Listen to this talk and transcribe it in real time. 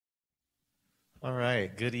All right,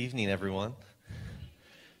 good evening, everyone.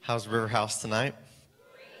 How's River House tonight?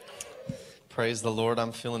 Praise the Lord,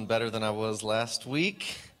 I'm feeling better than I was last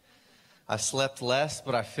week. I slept less,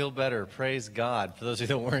 but I feel better. Praise God. For those of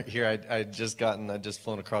you that weren't here, I'd just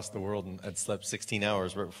flown across the world and I'd slept 16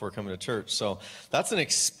 hours right before coming to church. So that's an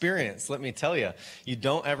experience, let me tell you. You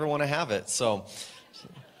don't ever want to have it. So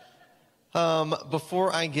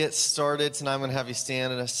before I get started tonight, I'm going to have you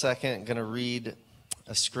stand in a second. I'm going to read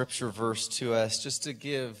a scripture verse to us just to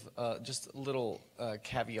give just a little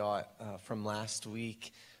caveat from last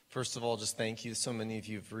week. First of all, just thank you. So many of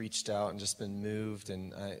you have reached out and just been moved,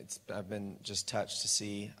 and I've been just touched to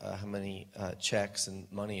see how many checks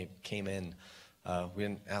and money came in. We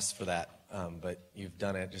didn't ask for that, but you've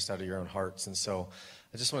done it just out of your own hearts. And so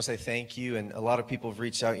I just want to say thank you. And a lot of people have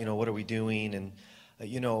reached out, what are we doing? And,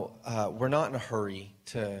 we're not in a hurry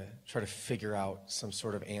to try to figure out some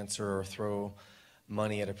sort of answer or throw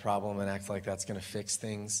money at a problem and act like that's going to fix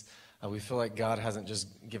things. We feel like God hasn't just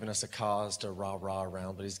given us a cause to rah-rah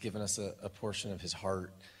around, but he's given us a portion of his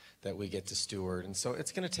heart that we get to steward. And so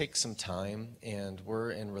it's going to take some time, and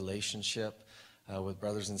we're in relationship with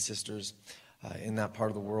brothers and sisters in that part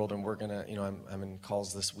of the world, and we're going to, I'm in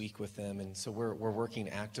calls this week with them, and so we're working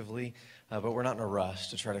actively, but we're not in a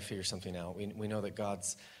rush to try to figure something out. We know that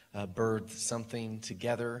God's birthed something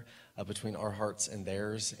together between our hearts and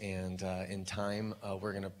theirs, and in time,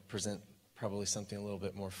 we're going to present probably something a little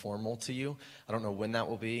bit more formal to you. I don't know when that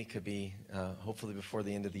will be. It could be hopefully before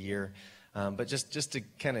the end of the year. But just to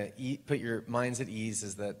kind of put your minds at ease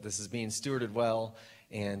is that this is being stewarded well,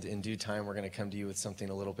 and in due time we're going to come to you with something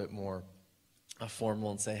a little bit more formal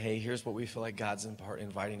and say, hey, here's what we feel like God's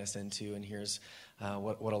inviting us into, and here's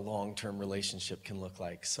what a long-term relationship can look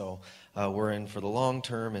like. So we're in for the long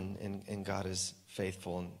term, and God is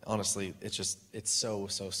faithful. And honestly, it's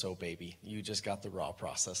so baby. You just got the raw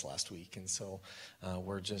process last week, and so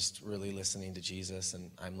we're just really listening to Jesus, and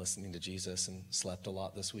I'm listening to Jesus, and slept a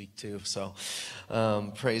lot this week too. So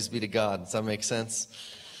praise be to God. Does that make sense?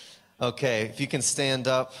 Okay, if you can stand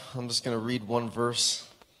up, I'm just going to read one verse.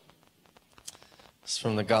 It's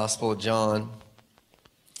from the Gospel of John,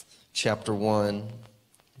 chapter 1,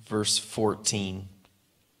 verse 14.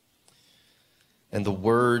 And the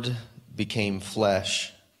Word became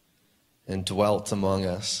flesh and dwelt among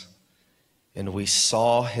us, and we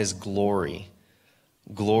saw his glory,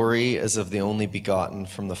 glory as of the only begotten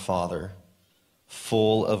from the Father,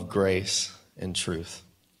 full of grace and truth.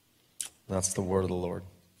 That's the word of the Lord.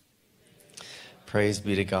 Praise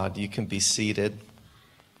be to God. You can be seated.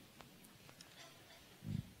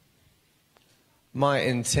 My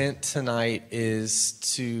intent tonight is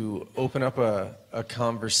to open up a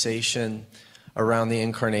conversation around the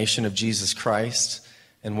incarnation of Jesus Christ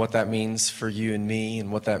and what that means for you and me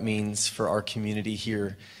and what that means for our community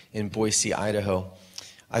here in Boise, Idaho.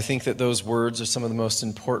 I think that those words are some of the most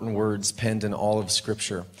important words penned in all of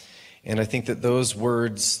Scripture. And I think that those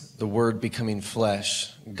words, the Word becoming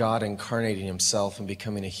flesh, God incarnating himself and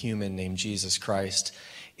becoming a human named Jesus Christ,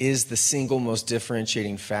 is the single most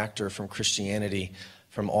differentiating factor from Christianity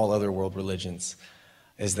from all other world religions,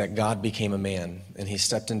 is that God became a man and he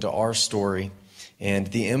stepped into our story. And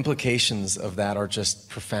the implications of that are just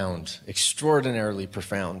profound, extraordinarily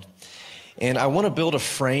profound. And I want to build a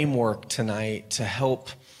framework tonight to help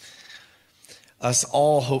us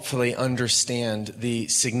all hopefully understand the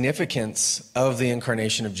significance of the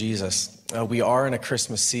incarnation of Jesus. We are in a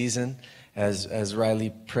Christmas season. As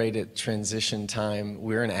Riley prayed at transition time,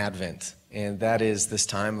 we're in Advent. And that is this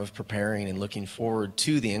time of preparing and looking forward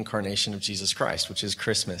to the incarnation of Jesus Christ, which is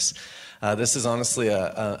Christmas. This is honestly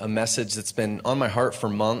a message that's been on my heart for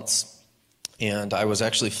months, and I was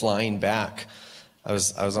actually flying back. I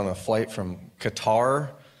was on a flight from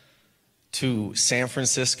Qatar to San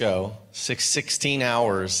Francisco, 16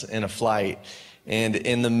 hours in a flight, and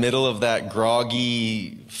in the middle of that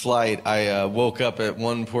groggy flight, I woke up at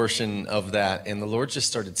one portion of that, and the Lord just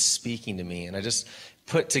started speaking to me, and I just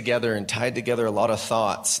put together and tied together a lot of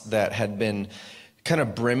thoughts that had been kind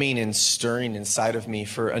of brimming and stirring inside of me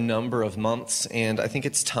for a number of months, and I think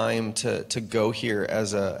it's time to go here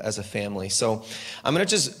as a family. So I'm going to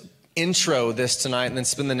just intro this tonight and then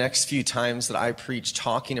spend the next few times that I preach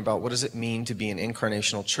talking about what does it mean to be an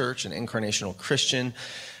incarnational church, an incarnational Christian.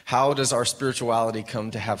 How does our spirituality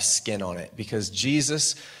come to have skin on it? Because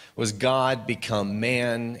Jesus was God become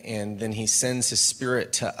man, and then he sends his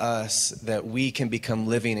Spirit to us that we can become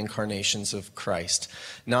living incarnations of Christ.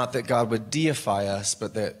 Not that God would deify us,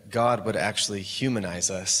 but that God would actually humanize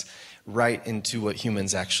us right into what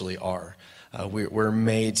humans actually are. We're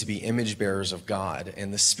made to be image bearers of God,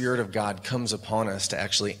 and the Spirit of God comes upon us to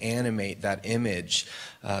actually animate that image,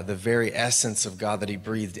 the very essence of God that he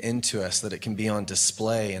breathed into us, that it can be on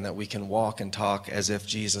display and that we can walk and talk as if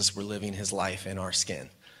Jesus were living his life in our skin.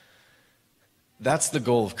 That's the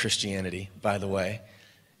goal of Christianity, by the way,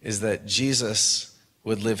 is that Jesus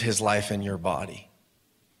would live his life in your body.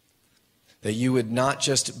 That you would not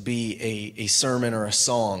just be a sermon or a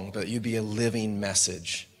song, but you'd be a living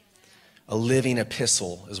message. A living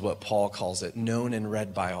epistle is what Paul calls it, known and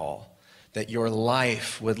read by all. That your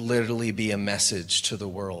life would literally be a message to the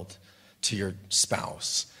world, to your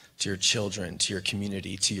spouse, to your children, to your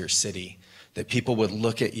community, to your city. That people would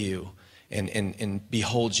look at you and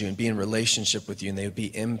behold you and be in relationship with you, and they would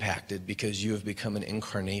be impacted because you have become an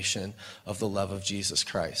incarnation of the love of Jesus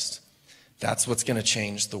Christ. That's what's going to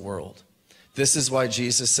change the world. This is why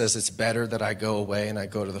Jesus says it's better that I go away and I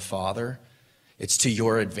go to the Father. It's to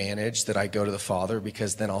your advantage that I go to the Father,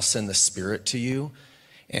 because then I'll send the Spirit to you.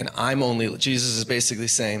 And Jesus is basically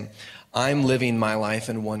saying, I'm living my life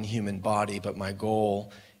in one human body, but my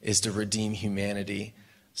goal is to redeem humanity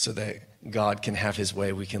so that God can have his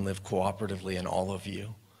way. We can live cooperatively in all of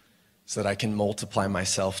you, so that I can multiply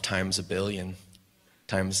myself times 1 billion,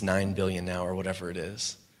 times 9 billion now, or whatever it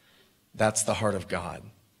is. That's the heart of God,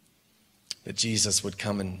 that Jesus would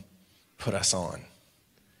come and put us on.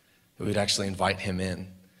 We would actually invite him in,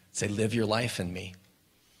 say, live your life in me.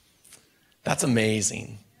 That's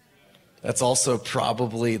amazing. That's also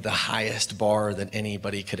probably the highest bar that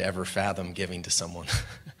anybody could ever fathom giving to someone.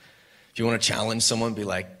 If you want to challenge someone, be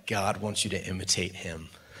like, God wants you to imitate him.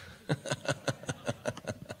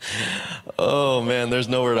 Oh man, there's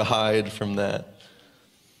nowhere to hide from that.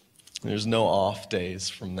 There's no off days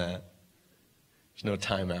from that. There's no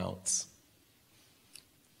timeouts.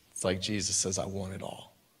 It's like Jesus says, I want it all.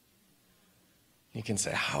 You can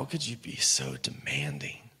say, how could you be so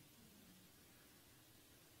demanding?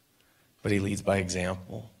 But he leads by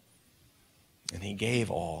example. And he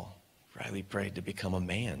gave all. Riley prayed to become a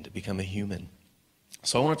man, to become a human.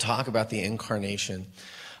 So I want to talk about the incarnation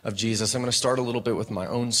of Jesus. I'm going to start a little bit with my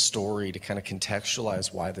own story to kind of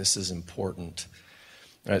contextualize why this is important.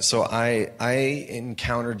 All right, so I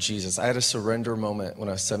encountered Jesus. I had a surrender moment when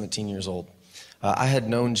I was 17 years old. I had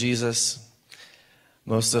known Jesus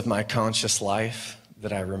most of my conscious life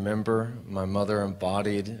that I remember. My mother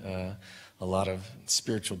embodied a lot of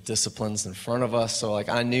spiritual disciplines in front of us. So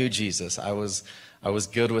I knew Jesus. I was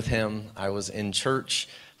good with him. I was in church,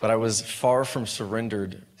 but I was far from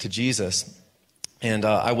surrendered to Jesus. And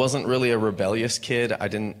I wasn't really a rebellious kid. I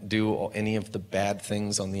didn't do any of the bad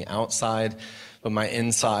things on the outside, but my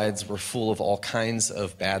insides were full of all kinds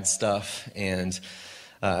of bad stuff. And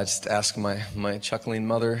I just ask my chuckling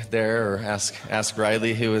mother there, or ask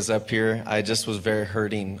Riley, who was up here. I just was very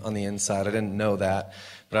hurting on the inside. I didn't know that,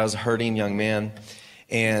 but I was a hurting young man.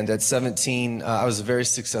 And at 17, I was a very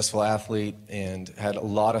successful athlete and had a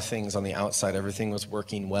lot of things on the outside. Everything was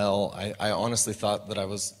working well. I honestly thought that I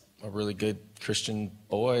was a really good Christian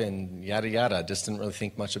boy and yada, yada. I just didn't really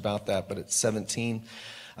think much about that. But at 17,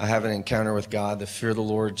 I have an encounter with God. The fear of the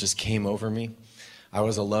Lord just came over me. I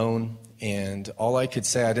was alone, and all I could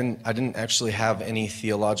say, I didn't actually have any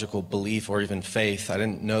theological belief or even faith. I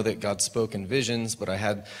didn't know that God spoke in visions, but I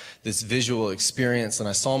had this visual experience, and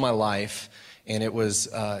I saw my life, and it was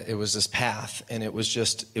this path, and it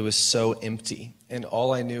was so empty. And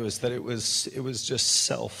all I knew is that it was just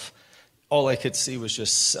self. All I could see was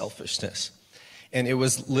just selfishness. And it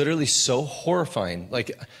was literally so horrifying.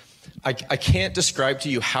 Like, I can't describe to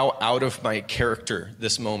you how out of my character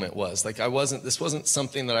this moment was. Like, this wasn't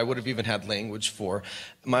something that I would have even had language for.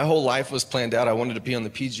 My whole life was planned out. I wanted to be on the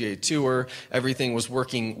PGA Tour. Everything was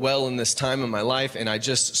working well in this time in my life, and I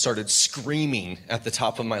just started screaming at the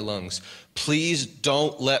top of my lungs, please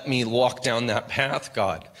don't let me walk down that path,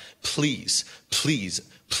 God. Please, please,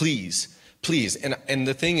 please. Please. And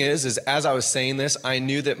the thing is as I was saying this, I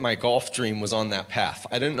knew that my golf dream was on that path.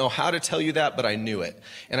 I didn't know how to tell you that, but I knew it.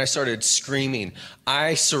 And I started screaming,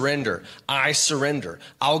 I surrender. I surrender.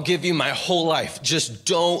 I'll give you my whole life. Just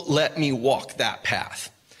don't let me walk that path.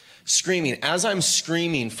 Screaming. As I'm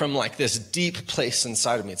screaming from like this deep place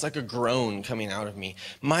inside of me, it's like a groan coming out of me.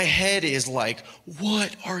 My head is like,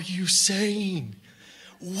 what are you saying?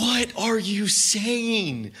 What are you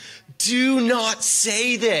saying? Do not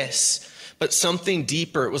say this. But something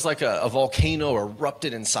deeper, it was like a volcano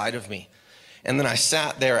erupted inside of me. And then I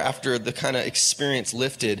sat there after the kind of experience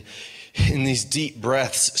lifted in these deep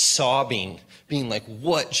breaths, sobbing, being like,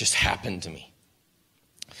 what just happened to me?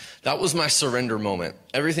 That was my surrender moment.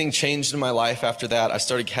 Everything changed in my life after that. I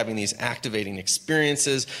started having these activating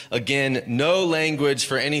experiences. Again, no language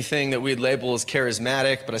for anything that we'd label as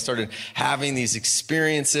charismatic, but I started having these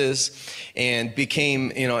experiences and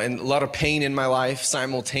became, in a lot of pain in my life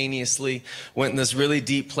simultaneously. Went in this really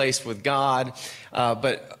deep place with God.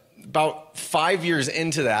 But about 5 years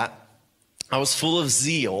into that, I was full of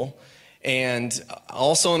zeal and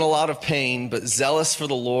also in a lot of pain, but zealous for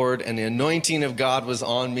the Lord, and the anointing of God was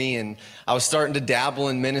on me, and I was starting to dabble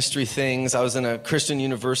in ministry things. I was in a Christian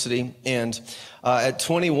university, and at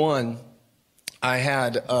 21, I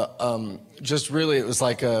had it was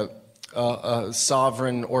like a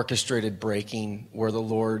sovereign orchestrated breaking where the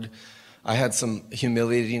Lord, I had some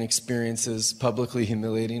humiliating experiences, publicly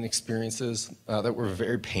humiliating experiences that were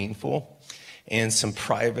very painful, and some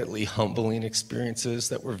privately humbling experiences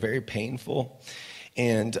that were very painful.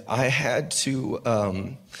 And I had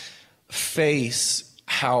to face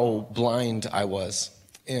how blind I was.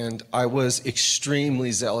 And I was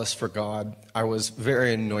extremely zealous for God. I was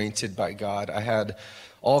very anointed by God. I had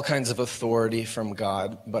all kinds of authority from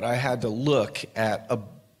God, but I had to look at a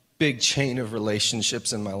big chain of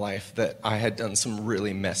relationships in my life that I had done some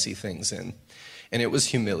really messy things in. And it was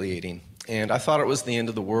humiliating. And I thought it was the end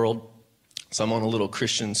of the world. So I'm on a little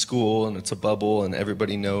Christian school, and it's a bubble, and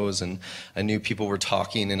everybody knows, and I knew people were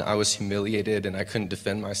talking, and I was humiliated, and I couldn't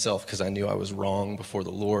defend myself because I knew I was wrong before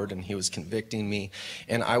the Lord, and he was convicting me.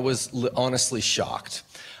 And I was honestly shocked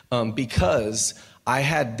because I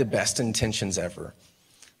had the best intentions ever.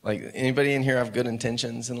 Like, anybody in here have good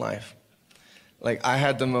intentions in life? Like, I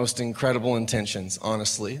had the most incredible intentions,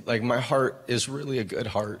 honestly. Like, my heart is really a good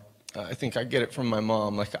heart. I think I get it from my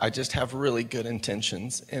mom. Like, I just have really good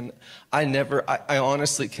intentions. And I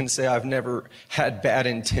honestly can say I've never had bad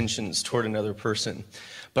intentions toward another person.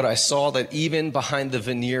 But I saw that even behind the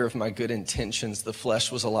veneer of my good intentions, the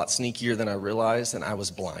flesh was a lot sneakier than I realized, and I was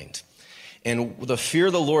blind. And the fear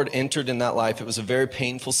of the Lord entered in that life. It was a very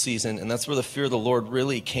painful season, and that's where the fear of the Lord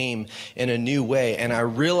really came in a new way. And I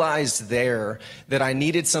realized there that I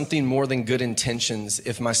needed something more than good intentions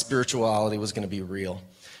if my spirituality was going to be real.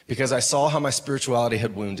 Because I saw how my spirituality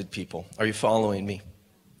had wounded people. Are you following me?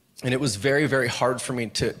 And it was very, very hard for me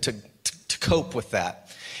to cope with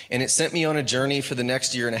that. And it sent me on a journey for the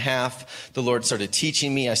next year and a half. The Lord started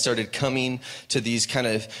teaching me. I started coming to these kind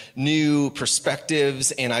of new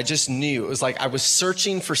perspectives. And I just knew, it was like I was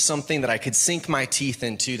searching for something that I could sink my teeth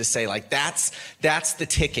into to say, like, that's the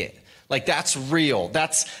ticket. Like, that's real.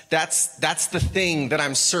 That's the thing that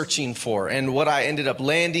I'm searching for. And what I ended up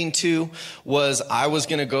landing to was I was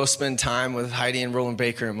going to go spend time with Heidi and Roland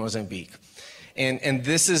Baker in Mozambique. And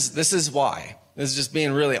this is why. This is just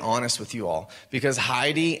being really honest with you all. Because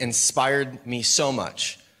Heidi inspired me so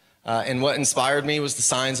much. And what inspired me was the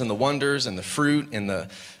signs and the wonders and the fruit and the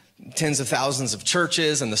tens of thousands of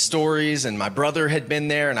churches and the stories. And my brother had been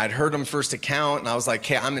there, and I'd heard him first account. And I was like,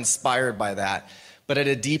 hey, I'm inspired by that. But at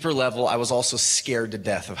a deeper level, I was also scared to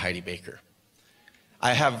death of Heidi Baker.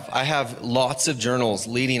 I have lots of journals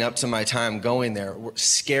leading up to my time going there.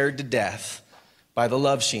 Scared to death by the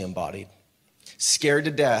love she embodied. Scared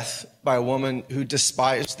to death by a woman who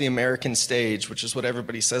despised the American stage, which is what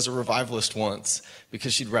everybody says a revivalist wants,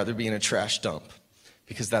 because she'd rather be in a trash dump,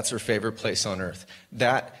 because that's her favorite place on earth.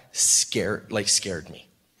 That scared me.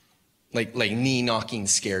 Like knee-knocking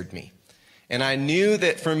scared me. And I knew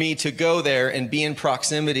that for me to go there and be in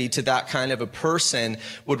proximity to that kind of a person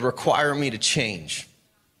would require me to change.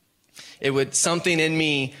 Something in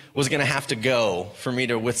me was going to have to go for me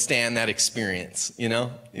to withstand that experience.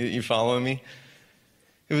 You following me?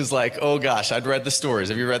 It was like, oh gosh, I'd read the stories.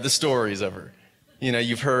 Have you read the stories of her?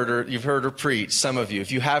 You've heard her preach, some of you.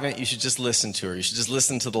 If you haven't, you should just listen to her. You should just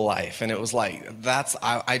listen to the life. And it was like,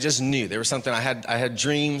 I just knew there was something. I had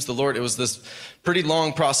dreams. The Lord, it was this pretty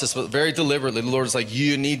long process, but very deliberately, the Lord was like,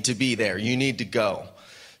 you need to be there. You need to go.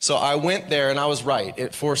 So I went there, and I was right.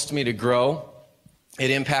 It forced me to grow.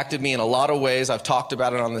 It impacted me in a lot of ways. I've talked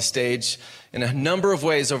about it on the stage in a number of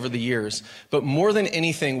ways over the years. But more than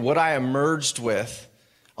anything, what I emerged with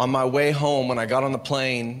on my way home when I got on the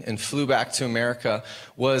plane and flew back to America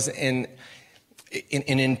was an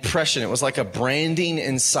impression. It was like a branding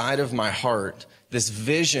inside of my heart, this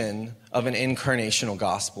vision of an incarnational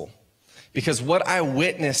gospel. Because what I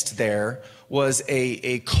witnessed there was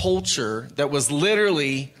a culture that was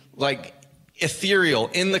literally like ethereal,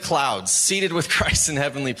 in the clouds, seated with Christ in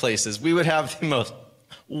heavenly places. We would have the most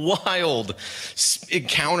wild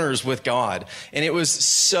encounters with God. And it was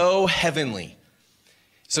so heavenly.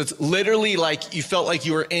 So it's literally like you felt like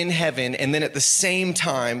you were in heaven, and then at the same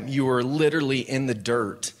time, you were literally in the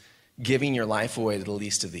dirt, giving your life away to the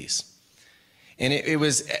least of these. And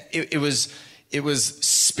it was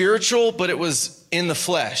spiritual, but it was in the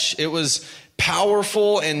flesh. It was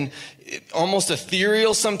powerful and almost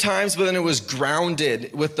ethereal sometimes, but then it was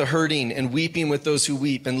grounded with the hurting and weeping with those who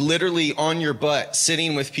weep, and literally on your butt,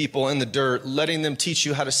 sitting with people in the dirt, letting them teach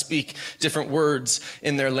you how to speak different words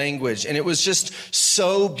in their language. And it was just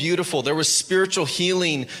so beautiful. There was spiritual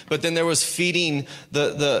healing, but then there was feeding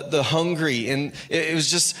the hungry. And it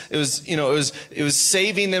was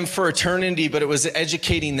saving them for eternity, but it was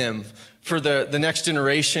educating them for the next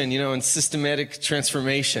generation, in systematic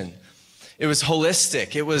transformation. It was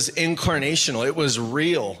holistic. It was incarnational. It was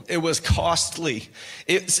real. It was costly.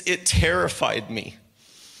 It terrified me.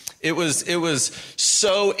 It was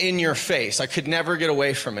so in your face. I could never get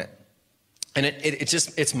away from it. And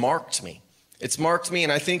it's marked me. It's marked me.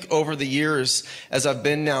 And I think over the years, as I've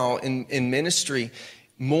been now in ministry,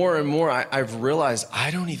 more and more I've realized I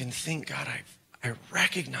don't even think, God, I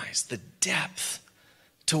recognize the depth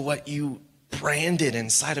to what you branded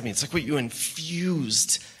inside of me. It's like what you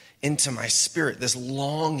infused into my spirit, this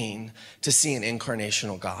longing to see an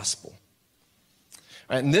incarnational gospel.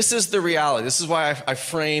 Right, and this is the reality. This is why I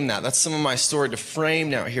frame that. That's some of my story to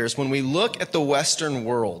frame now here is when we look at the Western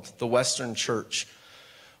world, the Western church,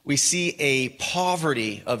 we see a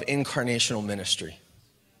poverty of incarnational ministry.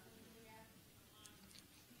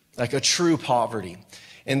 Like a true poverty.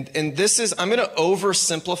 And this is, I'm going to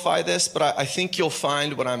oversimplify this, but I think you'll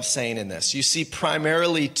find what I'm saying in this. You see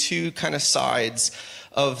primarily two kind of sides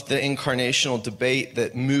of the incarnational debate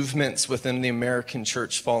that movements within the American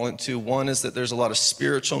church fall into. One is that there's a lot of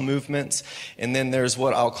spiritual movements, and then there's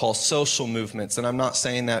what I'll call social movements. And I'm not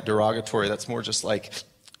saying that derogatory. That's more just like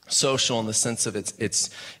social in the sense of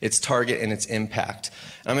its target and its impact.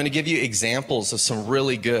 I'm going to give you examples of some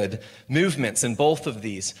really good movements in both of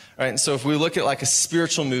these. All right, and so if we look at like a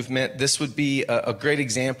spiritual movement, this would be a great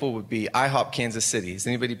example would be IHOP Kansas City. Has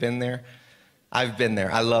anybody been there? I've been there.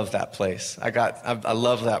 I love that place. I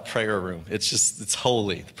love that prayer room. It's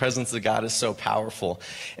holy. The presence of God is so powerful.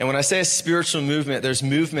 And when I say a spiritual movement, there's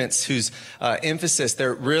movements whose emphasis,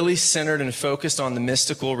 they're really centered and focused on the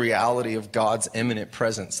mystical reality of God's imminent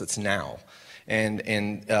presence that's now. And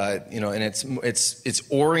it's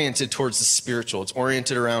oriented towards the spiritual. It's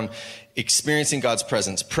oriented around experiencing God's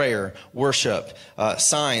presence, prayer, worship,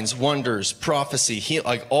 signs, wonders, prophecy,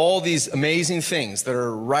 like all these amazing things that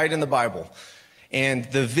are right in the Bible. And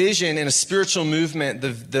the vision in a spiritual movement,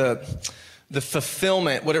 the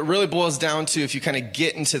fulfillment, what it really boils down to, if you kind of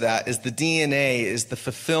get into that, is the DNA, is the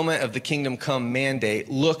fulfillment of the kingdom come mandate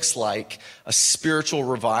looks like a spiritual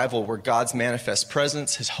revival where God's manifest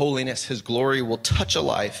presence, his holiness, his glory will touch a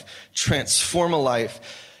life, transform a life,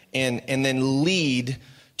 and then lead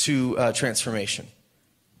to transformation.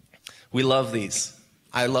 We love these.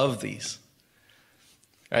 I love these.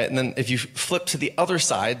 All right, and then if you flip to the other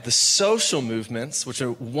side, the social movements, which are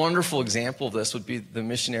a wonderful example of this, would be the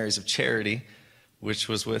Missionaries of Charity, which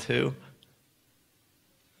was with who?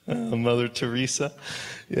 Mother Teresa.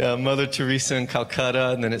 Yeah, Mother Teresa in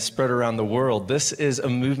Calcutta, and then it spread around the world. This is a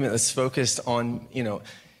movement that's focused on,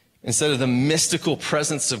 instead of the mystical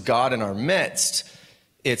presence of God in our midst,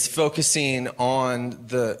 it's focusing on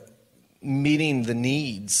meeting the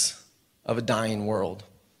needs of a dying world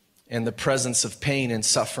and the presence of pain and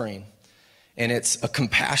suffering. And it's a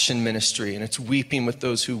compassion ministry, and it's weeping with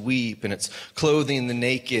those who weep, and it's clothing the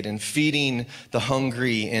naked and feeding the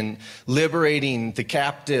hungry and liberating the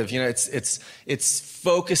captive. It's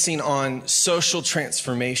focusing on social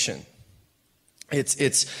transformation.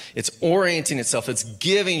 It's orienting itself. It's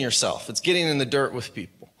giving yourself. It's getting in the dirt with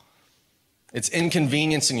people. It's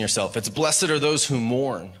inconveniencing yourself. It's blessed are those who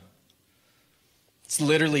mourn. It's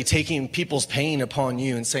literally taking people's pain upon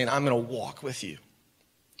you and saying, I'm going to walk with you.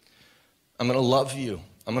 I'm going to love you.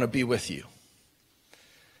 I'm going to be with you.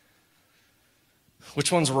 Which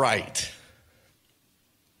one's right?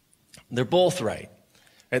 They're both right.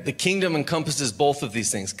 Right? The kingdom encompasses both of these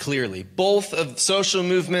things clearly. Both of social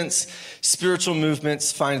movements, spiritual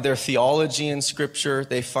movements find their theology in Scripture.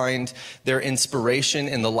 They find their inspiration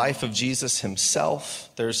in the life of Jesus himself.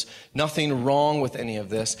 There's nothing wrong with any of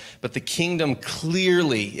this. But the kingdom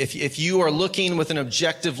clearly, if you are looking with an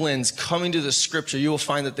objective lens, coming to the Scripture, you will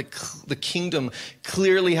find that the kingdom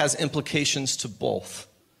clearly has implications to both.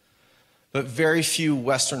 But very few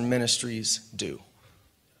Western ministries do.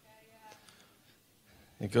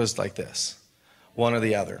 It goes like this, one or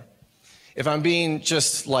the other. If I'm being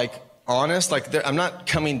just honest, I'm not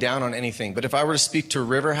coming down on anything, but if I were to speak to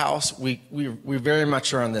River House, we very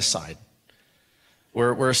much are on this side.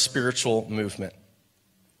 We're a spiritual movement.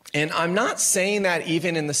 And I'm not saying that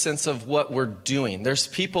even in the sense of what we're doing. There's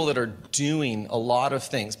people that are doing a lot of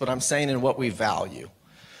things, but I'm saying in what we value.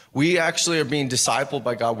 We actually are being discipled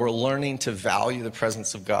by God. We're learning to value the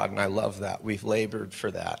presence of God, and I love that. We've labored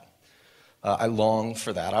for that. I long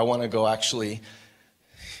for that. I want to go actually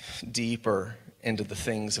deeper into the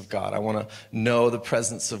things of God. I want to know the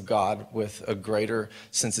presence of God with a greater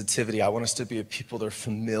sensitivity. I want us to be a people that are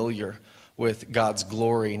familiar with God's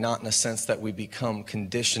glory, not in the sense that we become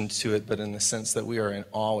conditioned to it, but in the sense that we are in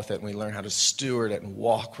awe with it and we learn how to steward it and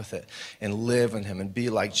walk with it and live in him and be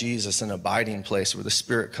like Jesus, an abiding place where the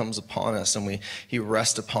Spirit comes upon us and he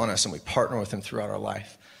rests upon us and we partner with him throughout our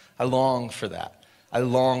life. I long for that. I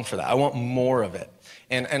long for that. I want more of it.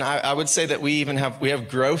 And I would say that we have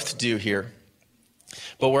growth to do here.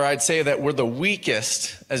 But where I'd say that we're the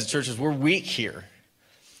weakest as churches, we're weak here.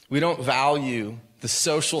 We don't value the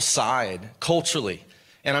social side culturally.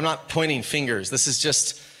 And I'm not pointing fingers. This is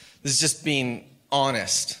just being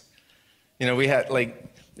honest. You know, we had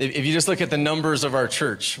if you just look at the numbers of our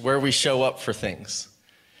church, where we show up for things,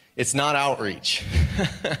 it's not outreach.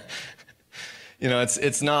 You know,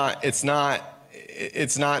 it's not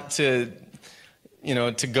to, you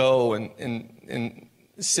know, to go and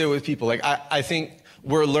sit with people. Like I think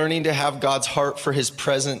we're learning to have God's heart for his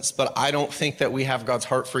presence, but I don't think that we have God's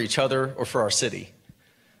heart for each other or for our city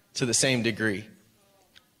to the same degree.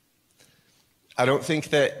 I don't think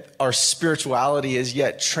that our spirituality is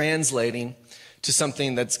yet translating to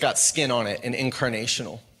something that's got skin on it and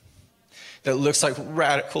incarnational, that looks like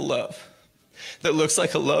radical love, that looks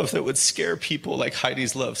like a love that would scare people like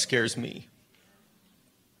Heidi's love scares me.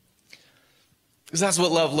 Because that's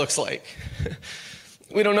what love looks like.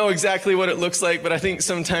 We don't know exactly what it looks like, but I think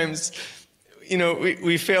sometimes, you know,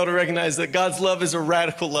 we fail to recognize that God's love is a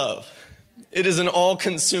radical love. It is an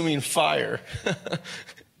all-consuming fire.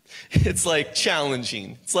 It's like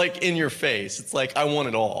challenging. It's like in your face. It's like, I want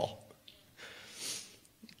it all.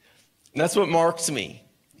 And that's what marked me.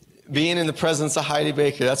 Being in the presence of Heidi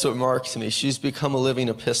Baker, that's what marked me. She's become a living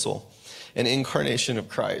epistle, an incarnation of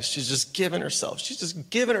Christ. She's just given herself. She's just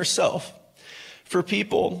given herself for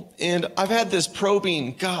people. And I've had this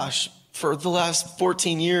probing, for the last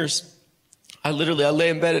 14 years. I lay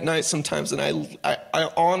in bed at night sometimes and I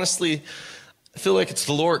honestly feel like it's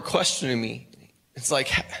the Lord questioning me. It's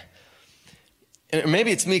like, and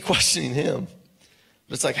maybe it's me questioning him,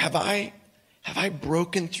 but it's like, have I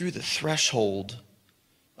broken through the threshold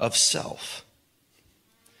of self?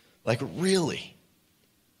 Like really?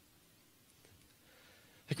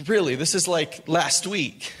 Like really, this is like last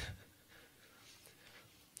week.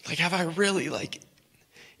 Like, have I really,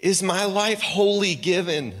 is my life wholly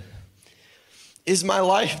given? Is my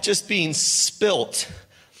life just being spilt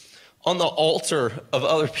on the altar of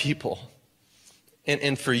other people?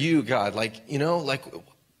 And for you, God,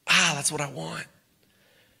 that's what I want.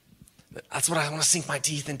 That's what I want to sink my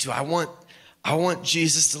teeth into. I want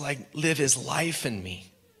Jesus to live his life in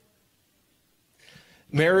me.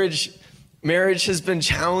 Marriage has been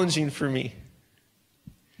challenging for me.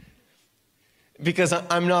 Because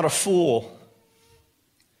I'm not a fool.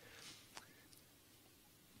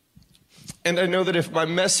 And I know that if my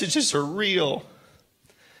messages are real,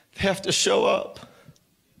 they have to show up.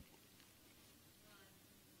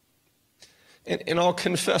 And I'll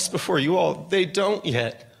confess before you all, they don't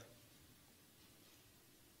yet.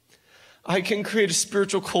 I can create a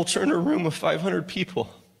spiritual culture in a room of 500 people.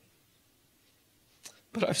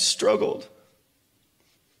 But I've struggled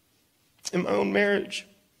in my own marriage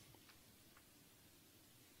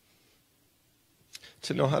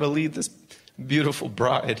to know how to lead this beautiful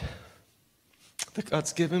bride that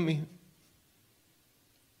God's given me.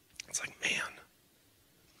 It's like, man,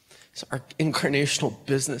 so our incarnational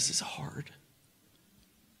business is hard.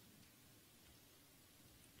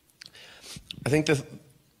 I think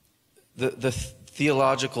the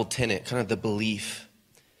theological tenet, kind of the belief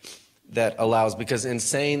that allows, because in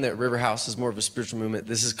saying that River House is more of a spiritual movement,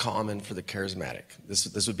 this is common for the charismatic.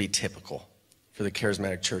 This would be typical for the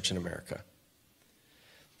charismatic church in America.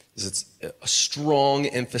 It's a strong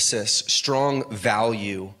emphasis, strong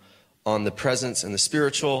value on the presence and the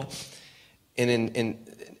spiritual. And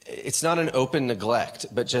it's not an open neglect,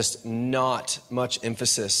 but just not much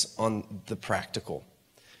emphasis on the practical.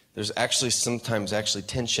 There's sometimes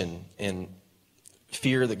tension and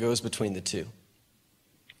fear that goes between the two.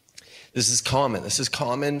 This is common. This is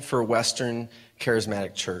common for Western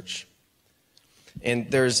charismatic church.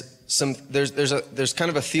 And there's kind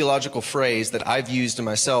of a theological phrase that I've used to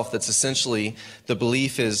myself that's essentially the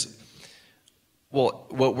belief is Well,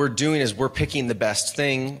 what we're doing is we're picking the best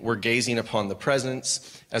thing. We're gazing upon the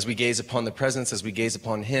presence. As we gaze upon the presence, as we gaze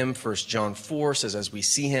upon him, 1 John 4 says, as we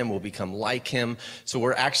see him, we'll become like him. So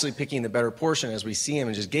we're actually picking the better portion as we see him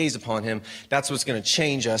and just gaze upon him. That's what's going to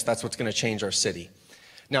change us. That's what's going to change our city.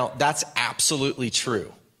 Now, that's absolutely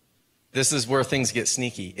true. This is where things get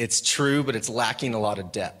sneaky. It's true, but it's lacking a lot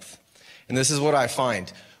of depth. And this is what I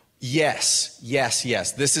find. Yes.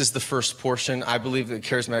 This is the first portion. I believe that the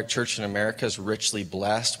Charismatic Church in America is richly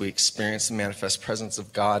blessed. We experience the manifest presence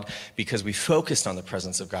of God because we focused on the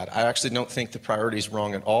presence of God. I actually don't think the priority is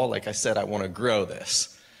wrong at all. Like I said, I want to grow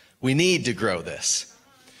this. We need to grow this.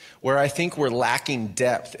 Where I think we're lacking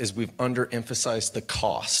depth is we've underemphasized the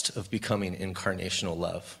cost of becoming incarnational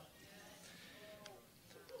love.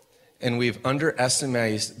 And we've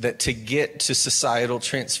underestimated that to get to societal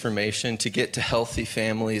transformation, to get to healthy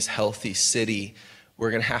families, healthy city, we're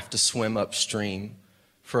going to have to swim upstream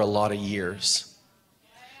for a lot of years.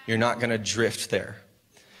 You're not going to drift there.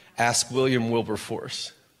 Ask William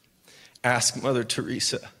Wilberforce. Ask Mother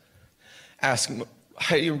Teresa. Ask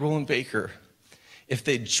Heidi and Roland Baker if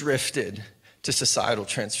they drifted to societal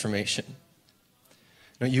transformation.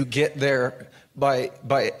 Now, you get there by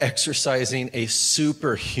exercising a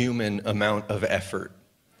superhuman amount of effort,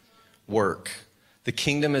 work. The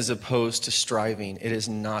kingdom is opposed to striving. It is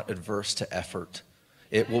not adverse to effort.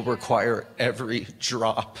 It will require every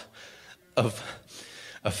drop of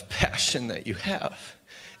passion that you have.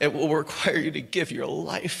 It will require you to give your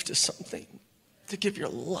life to something, to give your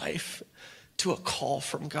life to a call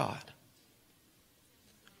from God.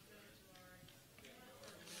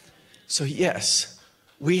 So yes,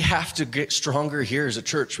 we have to get stronger here as a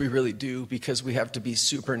church. We really do, because we have to be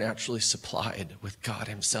supernaturally supplied with God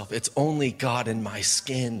himself. It's only God in my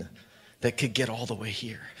skin that could get all the way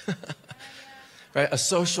here. Right? A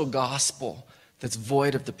social gospel that's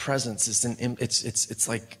void of the presence it's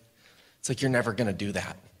like you're never going to do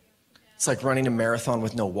that. It's like running a marathon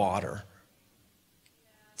with no water.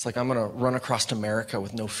 It's like I'm going to run across America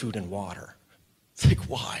with no food and water. It's like,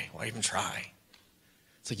 why? Why even try?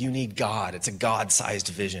 It's like you need God. It's a God-sized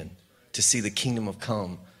vision to see the kingdom of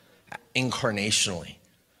come incarnationally.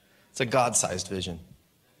 It's a God-sized vision.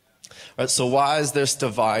 All right, so why is this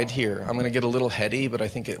divide here? I'm going to get a little heady, but I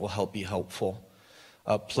think it will help be helpful.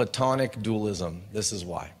 Platonic dualism. This is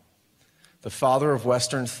why. The father of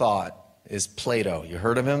Western thought is Plato. You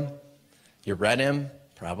heard of him? You read him?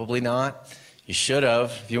 Probably not. You should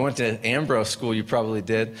have. If you went to Ambrose school, you probably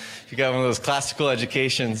did. If you got one of those classical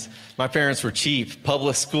educations, my parents were cheap,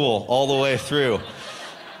 public school all the way through.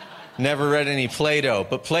 Never read any Plato.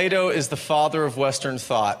 But Plato is the father of Western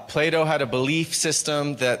thought. Plato had a belief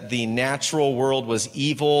system that the natural world was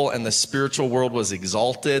evil and the spiritual world was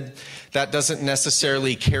exalted. That doesn't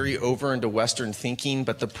necessarily carry over into Western thinking,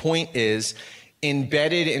 but the point is,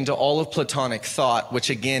 embedded into all of Platonic thought, which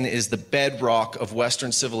again is the bedrock of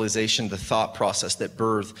Western civilization, the thought process that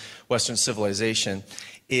birthed Western civilization,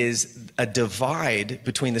 is a divide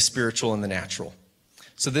between the spiritual and the natural.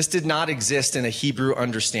 So this did not exist in a Hebrew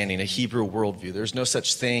understanding, a Hebrew worldview. There's no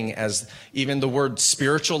such thing as even the word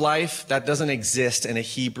spiritual life. That doesn't exist in a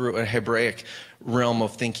Hebraic realm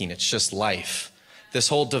of thinking. It's just life. This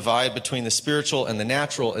whole divide between the spiritual and the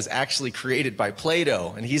natural is actually created by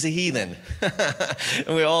Plato, and he's a heathen.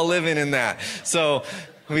 And we all living in that. So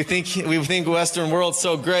we think Western world's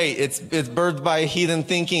so great. It's birthed by heathen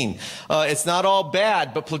thinking. It's not all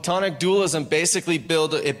bad, but Platonic dualism basically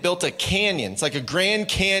built a canyon. It's like a Grand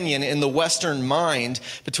Canyon in the Western mind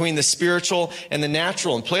between the spiritual and the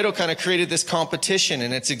natural. And Plato kind of created this competition,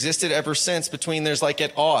 and it's existed ever since between there's like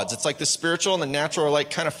at odds. It's like the spiritual and the natural are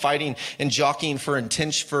like kind of fighting and jockeying for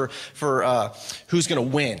intention for who's going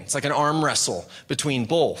to win. It's like an arm wrestle between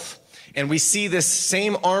both. And we see this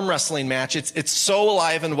same arm wrestling match. It's so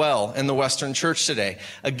alive and well in the Western church today.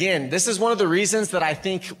 Again, this is one of the reasons that I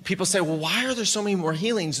think people say, well, why are there so many more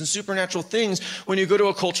healings and supernatural things when you go to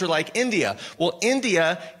a culture like India? Well,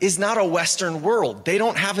 India is not a Western world. They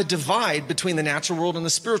don't have a divide between the natural world and the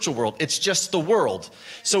spiritual world. It's just the world.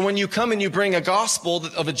 So when you come and you bring a gospel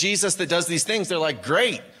of a Jesus that does these things, they're like,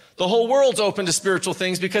 great. The whole world's open to spiritual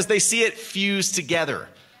things because they see it fused together.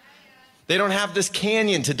 They don't have this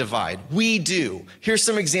canyon to divide. We do. Here's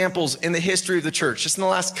some examples in the history of the church, just in the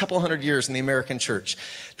last couple hundred years in the American church.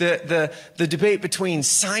 The debate between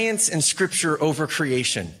science and scripture over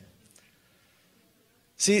creation.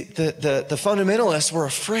 See, the fundamentalists were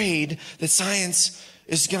afraid that science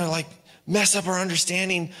is going to like mess up our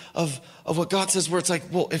understanding of what God says, where it's like,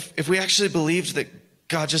 well, if we actually believed that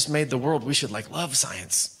God just made the world, we should like love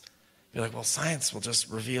science. Be like, well, science will just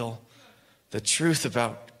reveal the truth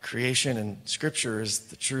about creation and Scripture is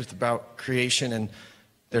the truth about creation, and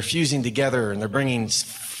they're fusing together and they're bringing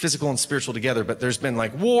physical and spiritual together, but there's been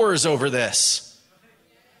like wars over this.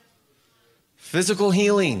 Physical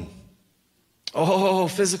healing. Oh,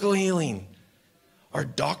 physical healing. Are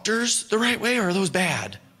doctors the right way, or are those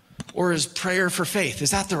bad? Or is prayer for faith,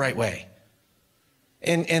 is that the right way?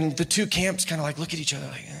 And the two camps kind of like look at each other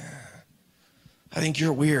like, I think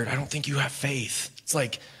you're weird. I don't think you have faith. It's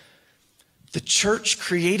like the church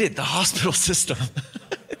created the hospital system.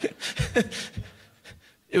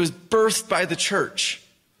 It was birthed by the church.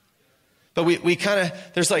 But we kind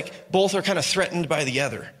of, there's like, both are kind of threatened by the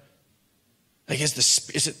other. Like, is it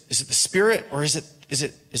the spirit, or is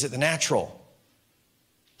it the natural?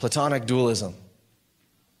 Platonic dualism.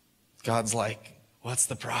 God's like, what's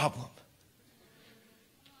the problem?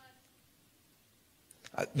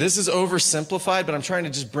 This is oversimplified, but I'm trying to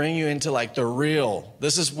just bring you into like the real.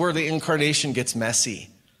 This is where the incarnation gets messy.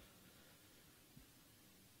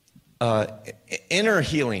 Inner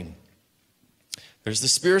healing. There's the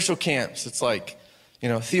spiritual camps. It's like,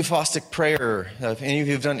 theophostic prayer. If any of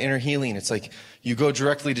you have done inner healing, it's like you go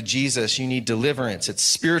directly to Jesus. You need deliverance. It's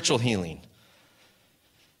spiritual healing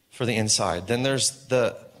for the inside. Then there's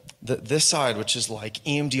this side, which is like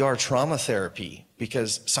EMDR trauma therapy,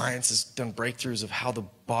 because science has done breakthroughs of how the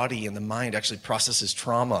body and the mind actually processes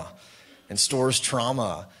trauma and stores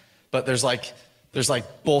trauma. But there's like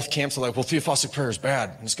both camps are like, well, theophostic prayer is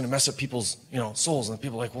bad and it's going to mess up people's, souls. And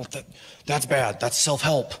people are like, well, that's bad. That's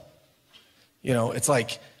self-help. It's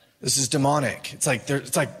like, this is demonic. It's like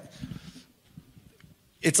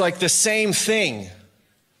the same thing,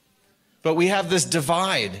 but we have this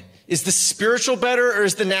divide. Is the spiritual better, or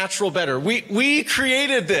is the natural better? We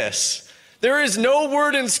created this. There is no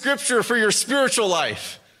word in Scripture for your spiritual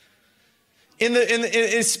life.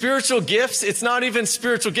 In spiritual gifts, it's not even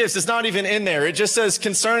spiritual gifts. It's not even in there. It just says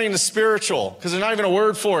concerning the spiritual, because there's not even a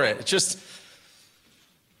word for it. It's just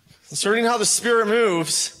concerning how the Spirit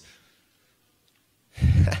moves.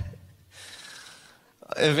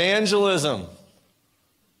 Evangelism.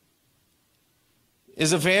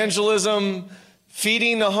 Is evangelism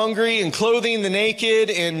feeding the hungry and clothing the naked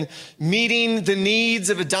and meeting the needs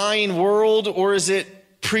of a dying world? Or is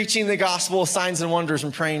it preaching the gospel of signs and wonders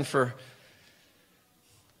and praying for?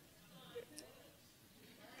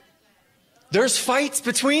 There's fights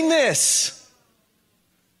between this.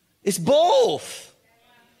 It's both.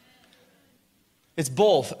 It's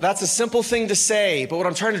both. That's a simple thing to say, but what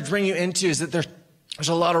I'm trying to bring you into is that there's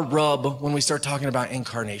a lot of rub when we start talking about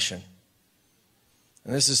incarnation.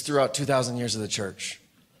 And this is throughout 2,000 years of the church.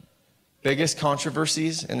 Biggest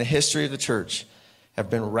controversies in the history of the church have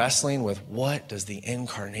been wrestling with, what does the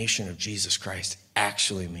incarnation of Jesus Christ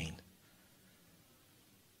actually mean?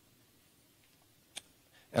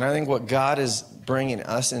 And I think what God is bringing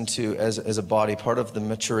us into as a body, part of the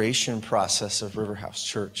maturation process of River House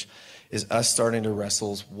Church, is us starting to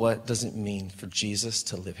wrestle, what does it mean for Jesus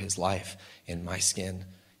to live his life in my skin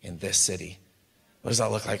in this city? What does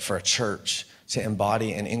that look like for a church to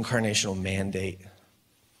embody an incarnational mandate?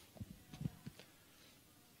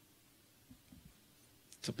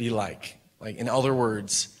 To be like in other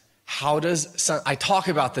words, I talk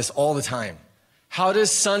about this all the time. How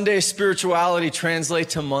does Sunday spirituality translate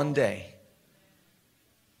to Monday?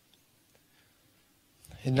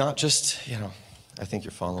 And not just, I think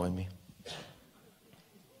you're following me.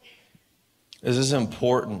 This is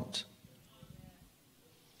important.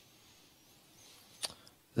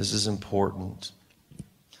 This is important.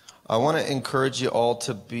 I want to encourage you all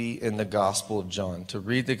to be in the Gospel of John, to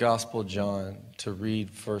read the Gospel of John, to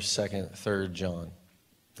read 1st, 2nd, 3rd John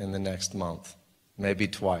in the next month. Maybe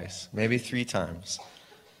twice, maybe 3 times.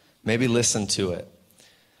 Maybe listen to it.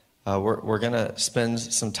 We're going to spend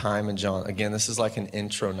some time in John. Again, this is like an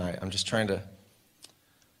intro night. I'm just trying to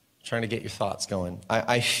get your thoughts going.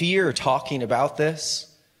 I fear talking about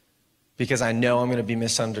this because I know I'm going to be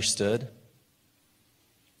misunderstood.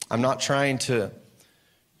 I'm not trying to,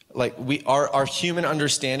 our human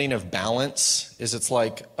understanding of balance is it's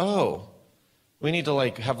like, oh, we need to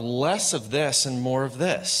have less of this and more of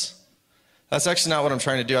this. That's actually not what I'm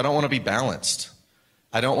trying to do. I don't want to be balanced.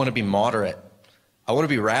 I don't want to be moderate. I want to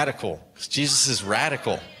be radical, because Jesus is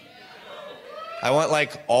radical. I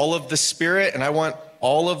want all of the Spirit, and I want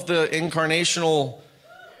all of the incarnational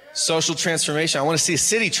social transformation. I want to see a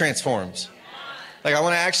city transformed. I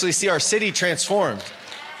want to actually see our city transformed.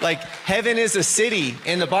 Heaven is a city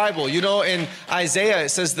in the Bible. In Isaiah, it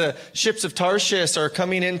says the ships of Tarshish are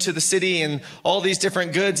coming into the city and all these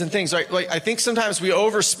different goods and things, right? I think sometimes we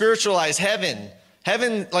over-spiritualize heaven.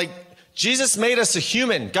 Heaven, Jesus made us a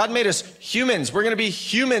human. God made us humans. We're going to be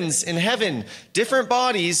humans in heaven, different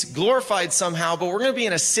bodies, glorified somehow, but we're going to be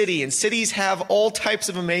in a city, and cities have all types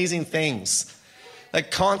of amazing things,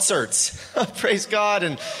 like concerts, praise God,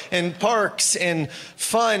 and parks and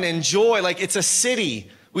fun and joy. Like, it's a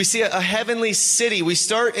city. We see a heavenly city. We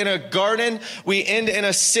start in a garden, we end in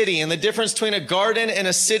a city. And the difference between a garden and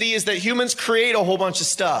a city is that humans create a whole bunch of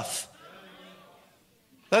stuff.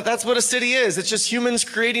 That's what a city is. It's just humans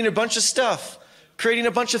creating a bunch of stuff, creating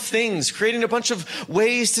a bunch of things, creating a bunch of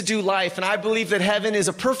ways to do life. And I believe that heaven is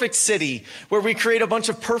a perfect city where we create a bunch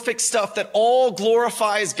of perfect stuff that all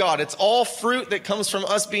glorifies God. It's all fruit that comes from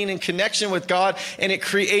us being in connection with God, and it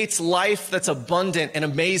creates life that's abundant and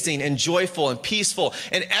amazing and joyful and peaceful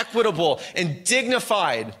and equitable and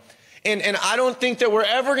dignified. And I don't think that we're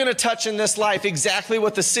ever going to touch in this life exactly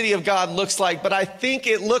what the city of God looks like, but I think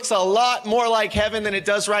it looks a lot more like heaven than it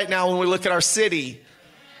does right now when we look at our city.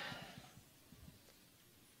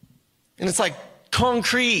 And it's like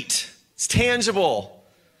concrete. It's tangible.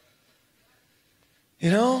 You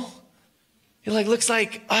know? It like looks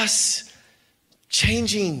like us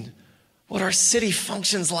changing what our city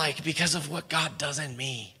functions like because of what God does in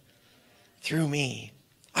me, through me.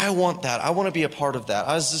 I want that. I want to be a part of that.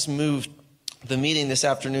 I was just moved, the meeting this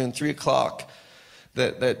afternoon, 3:00,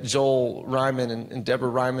 that Joel Ryman and Deborah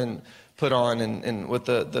Ryman put on, and with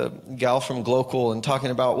the gal from Glocal, and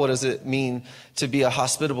talking about what does it mean to be a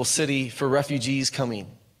hospitable city for refugees coming.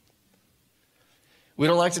 We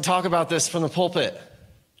don't like to talk about this from the pulpit.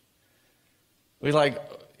 But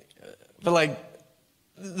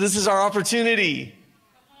this is our opportunity.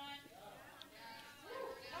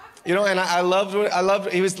 You know, and I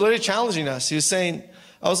loved, he was literally challenging us. He was saying,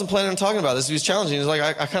 I wasn't planning on talking about this. He was challenging. He was like,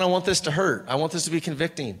 I kind of want this to hurt. I want this to be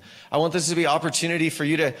convicting. I want this to be opportunity for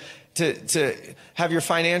you to have your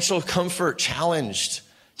financial comfort challenged,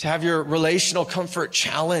 to have your relational comfort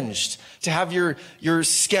challenged, to have your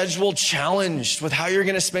schedule challenged with how you're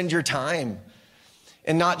going to spend your time,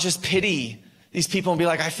 and not just pity these people and be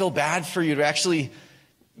like, I feel bad for you, to actually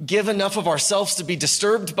give enough of ourselves to be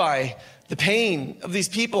disturbed by the pain of these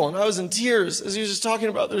people. And I was in tears as he was just talking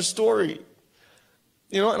about their story.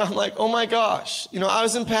 You know, and I'm like, oh my gosh. You know, I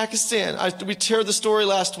was in Pakistan. We shared the story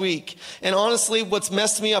last week. And honestly, what's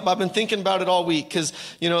messed me up, I've been thinking about it all week, because,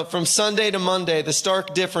 you know, from Sunday to Monday, the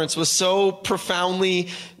stark difference was so profoundly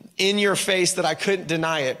in your face that I couldn't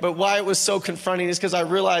deny it. But why it was so confronting is because I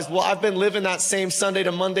realized, well, I've been living that same Sunday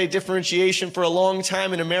to Monday differentiation for a long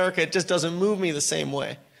time in America. It just doesn't move me the same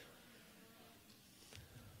way.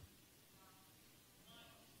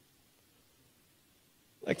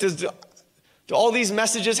 Like, do all these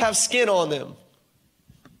messages have skin on them?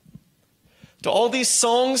 Do all these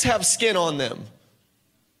songs have skin on them?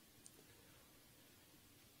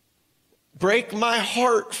 Break my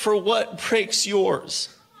heart for what breaks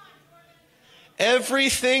yours.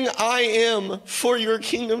 Everything I am for your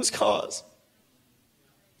kingdom's cause.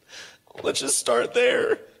 Let's just start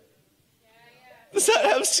there. Does that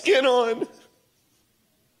have skin on?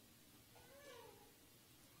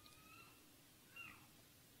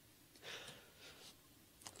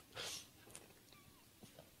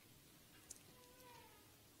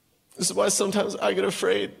 This is why sometimes I get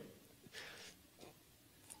afraid.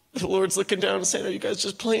 The Lord's looking down and saying, are you guys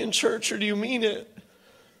just playing church, or do you mean it?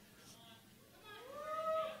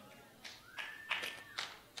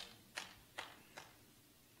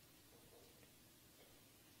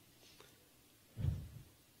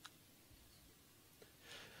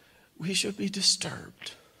 We should be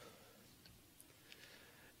disturbed.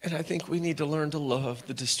 And I think we need to learn to love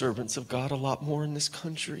the disturbance of God a lot more in this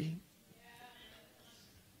country.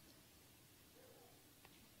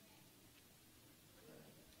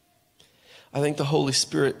 I think the Holy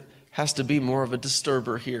Spirit has to be more of a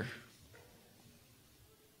disturber here.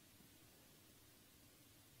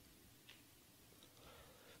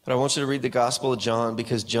 But I want you to read the Gospel of John,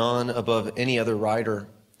 because John, above any other writer,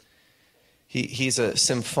 he's a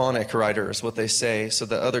symphonic writer, is what they say. So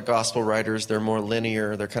the other gospel writers, they're more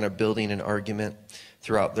linear. They're kind of building an argument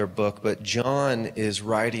throughout their book. But John is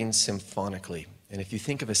writing symphonically. And if you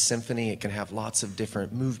think of a symphony, it can have lots of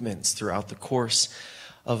different movements throughout the course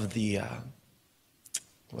of the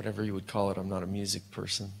whatever you would call it. I'm not a music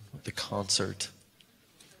person. The concert.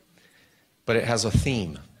 But it has a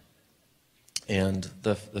theme. And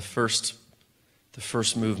the first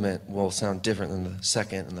movement will sound different than the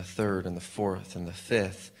second and the third and the fourth and the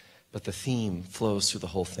fifth. But the theme flows through the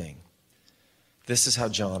whole thing. This is how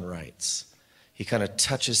John writes. He kind of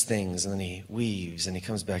touches things and then he weaves and he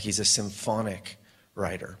comes back. He's a symphonic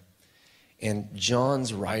writer. And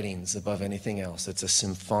John's writings, above anything else, it's a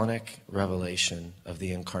symphonic revelation of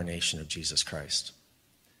the incarnation of Jesus Christ.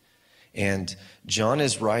 And John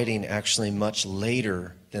is writing actually much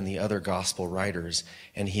later than the other gospel writers,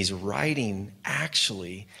 and he's writing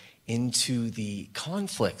actually into the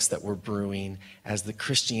conflicts that were brewing as the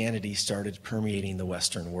Christianity started permeating the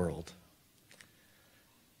Western world.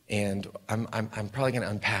 And I'm probably going to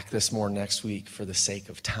unpack this more next week for the sake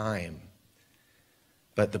of time.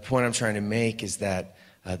 But the point I'm trying to make is that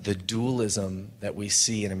the dualism that we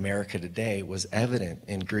see in America today was evident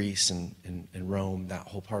in Greece and Rome, that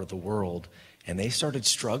whole part of the world. And they started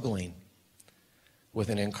struggling with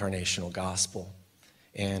an incarnational gospel.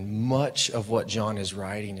 And much of what John is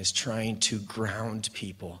writing is trying to ground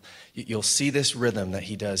people. You'll see this rhythm that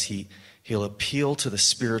he does. He'll appeal to the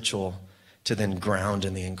spiritual to then ground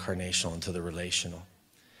in the incarnational and to the relational.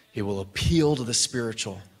 He will appeal to the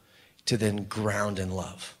spiritual to then ground in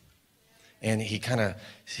love. And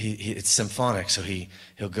it's symphonic, so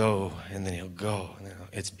he'll go, and then he'll go. And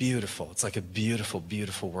it's beautiful. It's like a beautiful,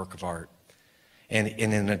 beautiful work of art. And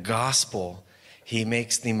in the gospel, he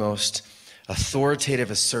makes the most authoritative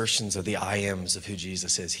assertions of the I ams of who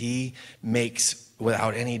Jesus is. He makes,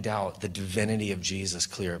 without any doubt, the divinity of Jesus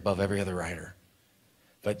clear above every other writer.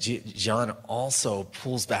 But John also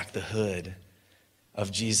pulls back the hood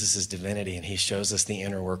of Jesus' divinity, and he shows us the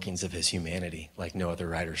inner workings of his humanity like no other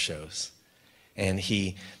writer shows. And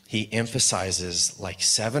he emphasizes like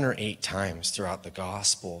 7 or 8 times throughout the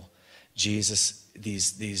gospel, Jesus,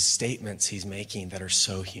 these statements he's making that are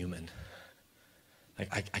so human.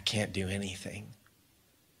 Like, I can't do anything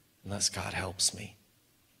unless God helps me.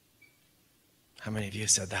 How many of you have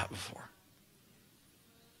said that before?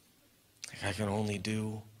 Like, I can only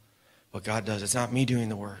do what God does. It's not me doing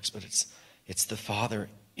the works, but it's the Father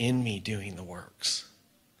in me doing the works.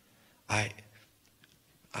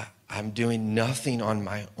 I'm doing nothing on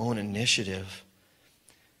my own initiative,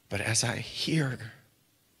 but as I hear,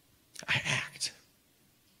 I act.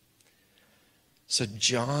 So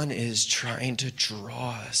John is trying to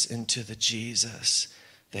draw us into the Jesus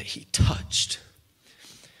that he touched,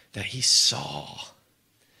 that he saw,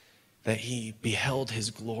 that he beheld his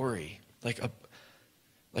glory, like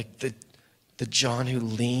the John who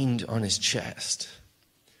leaned on his chest,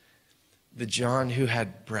 the John who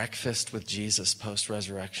had breakfast with Jesus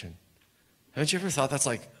post-resurrection. Haven't you ever thought that's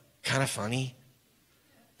like kind of funny?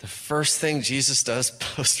 The first thing Jesus does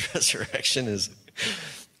post-resurrection is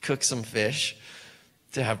cook some fish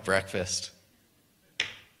to have breakfast.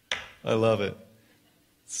 I love it.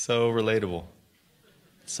 So relatable.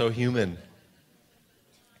 So human.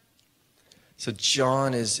 So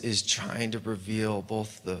John is trying to reveal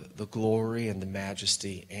both the glory and the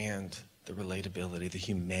majesty and the relatability, the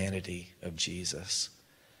humanity of Jesus.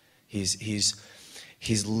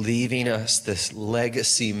 He's leaving us this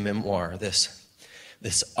legacy memoir, this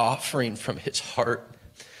offering from his heart,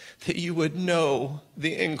 that you would know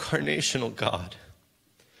the incarnational God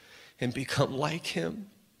and become like him,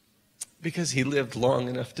 because he lived long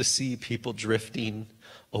enough to see people drifting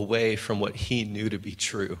away from what he knew to be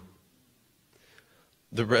true.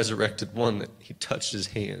 The resurrected one that he touched his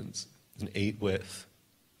hands and ate with.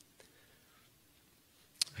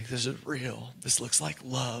 Like, this is real. This looks like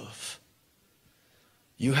love.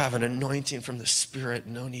 You have an anointing from the Spirit,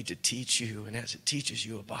 no need to teach you. And as it teaches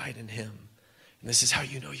you, abide in him. And this is how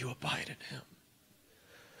you know you abide in him.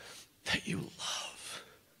 That you love.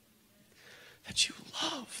 That you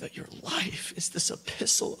love. That your life is this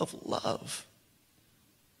epistle of love.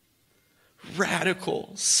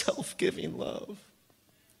 Radical, self-giving love.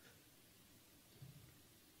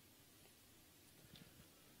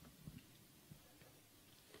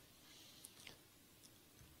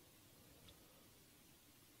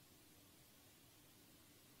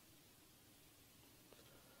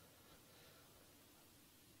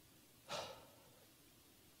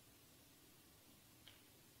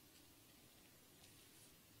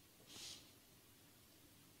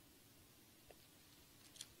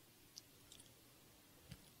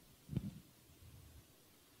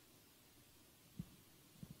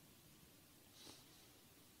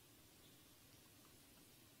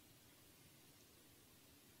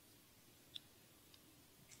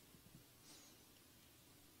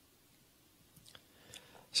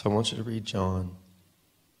 So I want you to read John.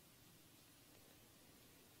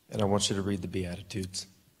 And I want you to read the Beatitudes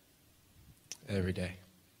every day.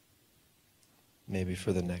 Maybe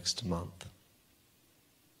for the next month.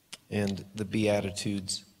 And the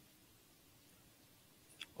Beatitudes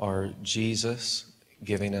are Jesus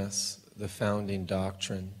giving us the founding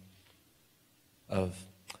doctrine of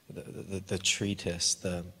the treatise.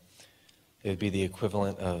 It would be the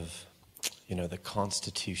equivalent of the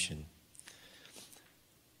Constitution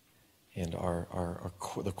and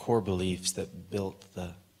the core beliefs that built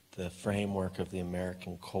the framework of the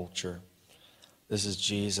American culture. This is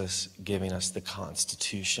Jesus giving us the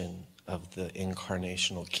Constitution of the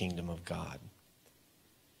incarnational kingdom of God.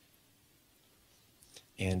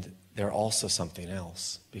 And they're also something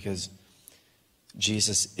else, because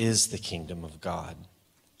Jesus is the kingdom of God.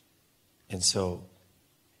 And so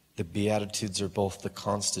the Beatitudes are both the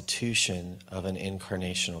constitution of an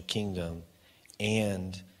incarnational kingdom,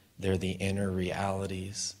 and they're the inner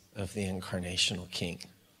realities of the incarnational King.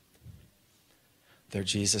 They're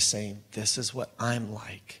Jesus saying, this is what I'm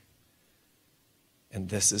like, and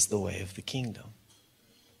this is the way of the kingdom.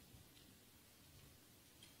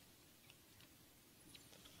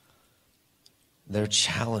 They're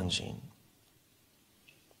challenging.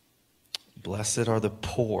 Blessed are the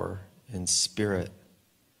poor in spirit,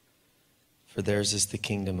 for theirs is the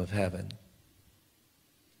kingdom of heaven.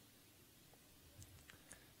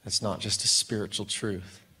 That's not just a spiritual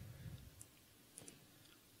truth.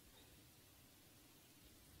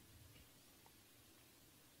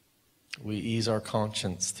 We ease our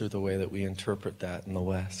conscience through the way that we interpret that in the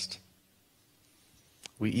West.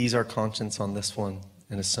 We ease our conscience on this one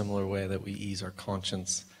in a similar way that we ease our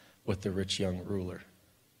conscience with the rich young ruler.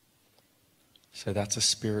 So that's a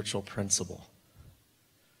spiritual principle.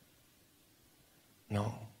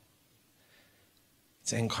 No.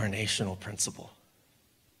 It's an incarnational principle.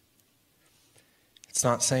 It's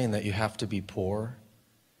not saying that you have to be poor,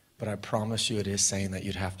 but I promise you it is saying that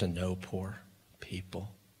you'd have to know poor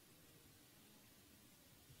people.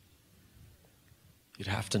 You'd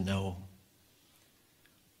have to know.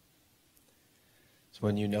 So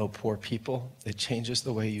when you know poor people, it changes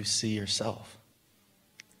the way you see yourself.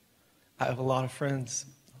 I have a lot of friends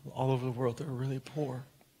all over the world that are really poor.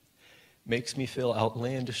 Makes me feel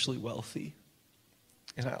outlandishly wealthy.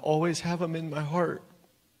 And I always have them in my heart.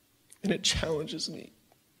 And it challenges me.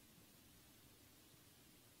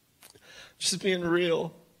 Just being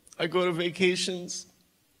real. I go to vacations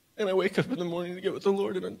and I wake up in the morning to get with the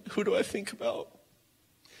Lord, and who do I think about?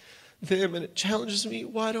 Them. And it challenges me.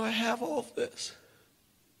 Why do I have all of this?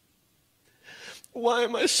 Why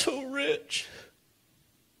am I so rich?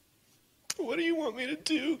 What do you want me to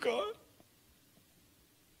do, God?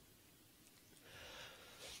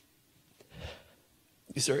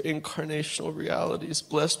 These are incarnational realities.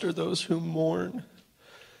 Blessed are those who mourn,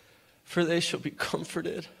 for they shall be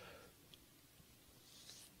comforted.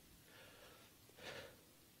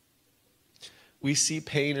 We see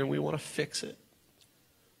pain and we want to fix it.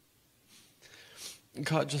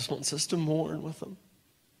 God just wants us to mourn with them.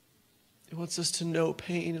 He wants us to know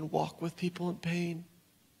pain and walk with people in pain.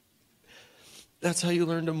 That's how you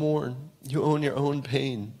learn to mourn. You own your own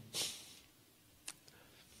pain.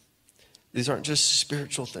 These aren't just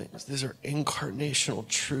spiritual things. These are incarnational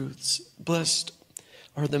truths. Blessed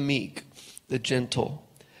are the meek, the gentle.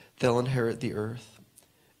 They'll inherit the earth.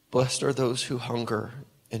 Blessed are those who hunger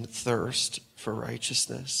and thirst for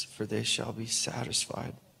righteousness, for they shall be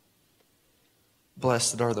satisfied.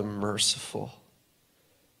 Blessed are the merciful,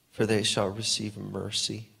 for they shall receive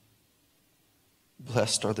mercy.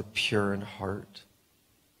 Blessed are the pure in heart,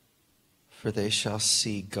 for they shall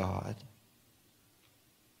see God.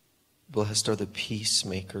 Blessed are the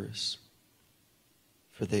peacemakers,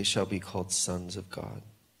 for they shall be called sons of God.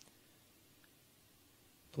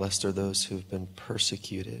 Blessed are those who have been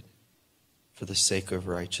persecuted for the sake of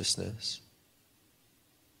righteousness,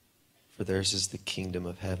 for theirs is the kingdom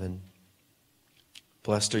of heaven.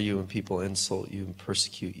 Blessed are you when people insult you and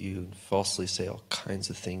persecute you and falsely say all kinds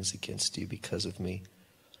of things against you because of me.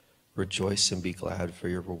 Rejoice and be glad, for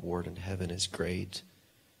your reward in heaven is great.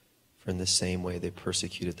 For in the same way they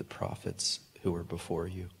persecuted the prophets who were before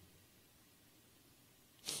you.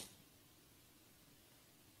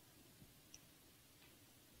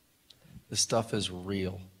 This stuff is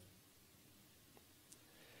real.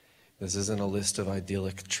 This isn't a list of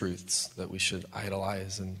idyllic truths that we should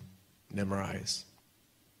idolize and memorize.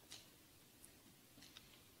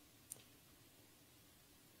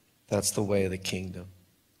 That's the way of the kingdom.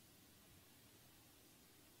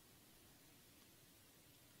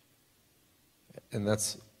 And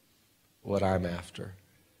that's what I'm after.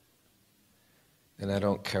 And I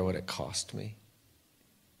don't care what it cost me.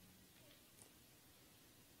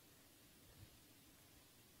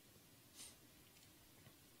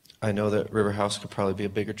 I know that River House could probably be a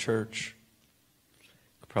bigger church.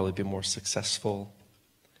 Could probably be more successful.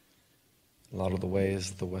 A lot of the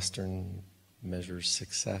ways the Western measures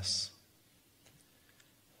success.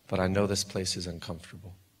 But I know this place is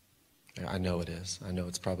uncomfortable. I know it is. I know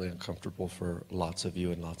it's probably uncomfortable for lots of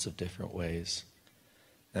you in lots of different ways.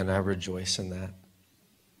 And I rejoice in that.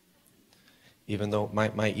 Even though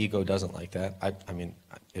my ego doesn't like that. I mean,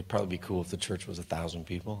 it'd probably be cool if the church was 1,000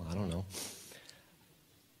 people. I don't know.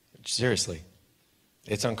 Seriously.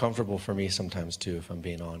 It's uncomfortable for me sometimes too, if I'm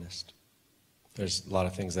being honest. There's a lot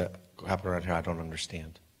of things that happen around here I don't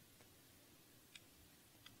understand.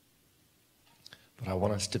 But I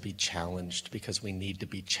want us to be challenged because we need to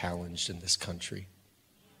be challenged in this country.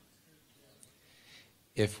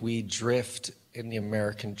 If we drift in the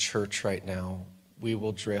American church right now, we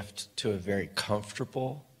will drift to a very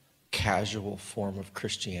comfortable, casual form of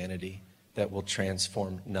Christianity that will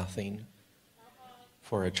transform nothing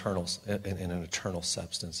for eternal, in an eternal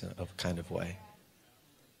substance of kind of way.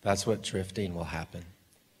 That's what drifting will happen.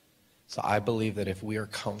 So I believe that if we are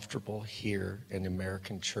comfortable here in the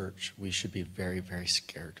American church, we should be very, very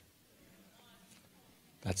scared.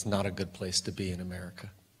 That's not a good place to be in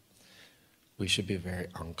America. We should be very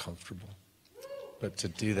uncomfortable. But to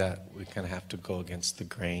do that, we kind of have to go against the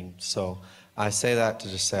grain. So I say that to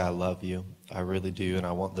just say I love you. I really do. And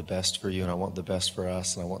I want the best for you. And I want the best for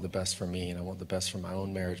us. And I want the best for me. And I want the best for my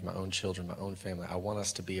own marriage, my own children, my own family. I want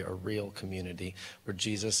us to be a real community where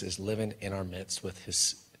Jesus is living in our midst with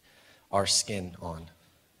our skin on.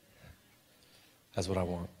 That's what I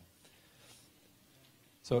want.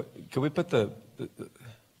 So can we put the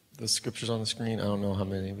scriptures on the screen? I don't know how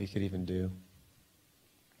many we could even do.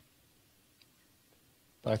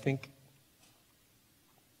 But I think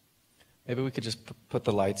maybe we could just put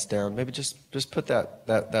the lights down. Maybe just put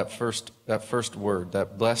that first word,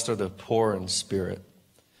 that blessed are the poor in spirit.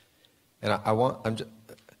 And I want to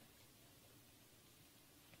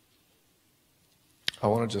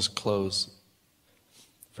just close.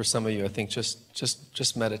 For some of you, I think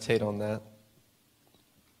just meditate on that.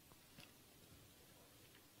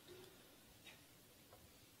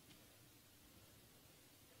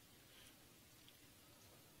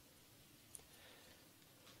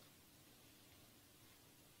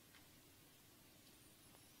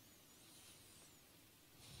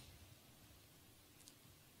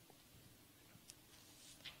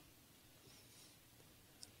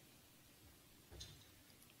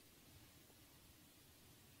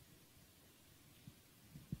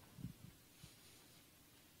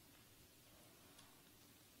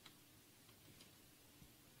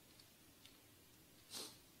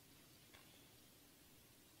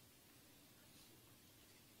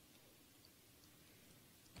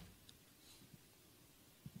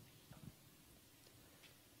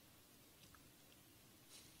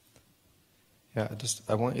 Yeah,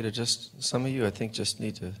 I want you to some of you I think just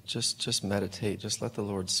need to just meditate. Just let the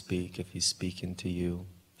Lord speak if He's speaking to you.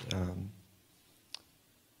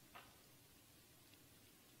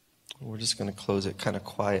 We're just going to close it kind of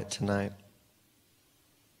quiet tonight.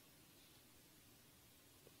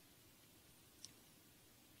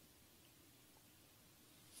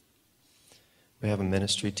 We have a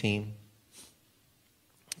ministry team.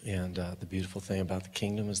 And the beautiful thing about the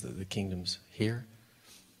kingdom is that the kingdom's here.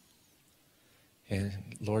 And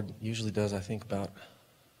Lord usually does, I think, about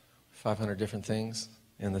 500 different things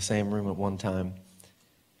in the same room at one time.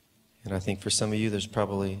 And I think for some of you, there's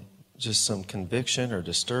probably just some conviction or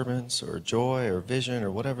disturbance or joy or vision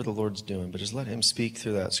or whatever the Lord's doing. But just let Him speak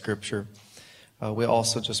through that scripture. We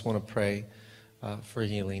also just want to pray for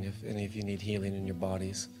healing. If any of you need healing in your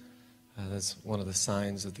bodies, that's one of the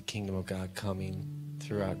signs of the kingdom of God coming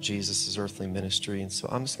throughout Jesus' earthly ministry. And so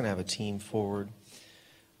I'm just going to have a team forward.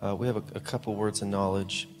 We have a couple words of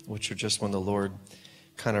knowledge, which are just when the Lord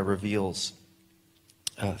kind of reveals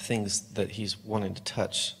things that He's wanting to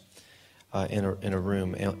touch in a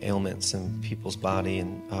room, ailments in people's body.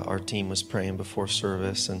 And our team was praying before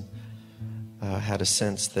service and had a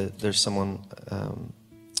sense that there's someone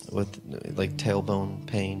with like tailbone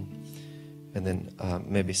pain, and then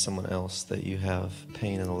maybe someone else that you have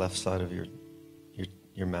pain in the left side of your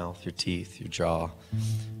mouth, your teeth, your jaw,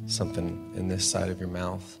 something in this side of your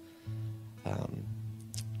mouth.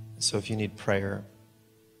 So if you need prayer,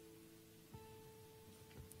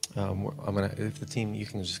 if the team, you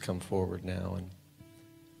can just come forward now,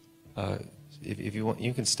 and if you want,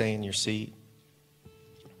 you can stay in your seat.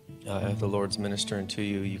 If the Lord's ministering to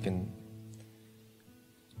you, you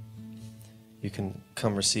can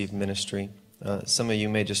come receive ministry. Some of you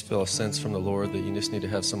may just feel a sense from the Lord that you just need to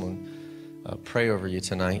have someone pray over you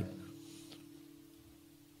tonight.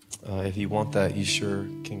 If you want that, you sure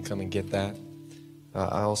can come and get that.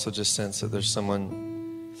 I also just sense that there's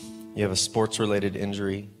someone, you have a sports-related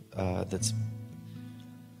injury that's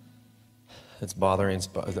bothering.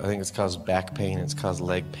 I think it's caused back pain. It's caused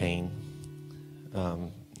leg pain.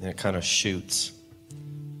 and it kind of shoots.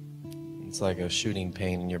 It's like a shooting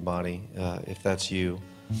pain in your body. If that's you,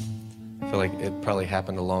 I feel like it probably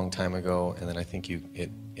happened a long time ago, and then I think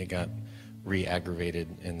it got re-aggravated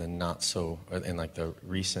in the in like the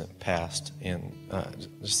recent past, and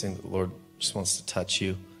just think the Lord just wants to touch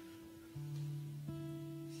you.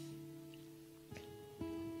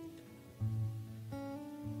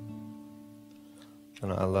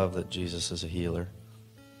 And I love that Jesus is a healer.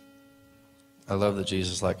 I love that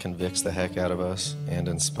Jesus convicts the heck out of us and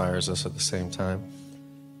inspires us at the same time.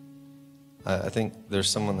 I think there's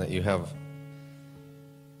someone that you have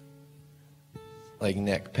like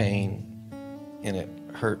neck pain, and it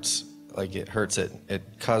hurts.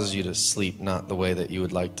 It causes you to sleep not the way that you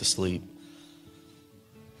would like to sleep.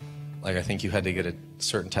 Like I think you had to get a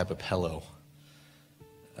certain type of pillow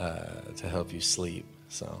to help you sleep.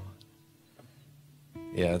 So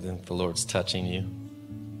yeah, then the Lord's touching you.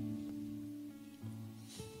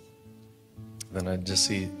 Then I just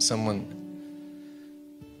see someone,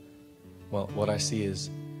 well, what I see is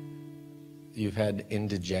you've had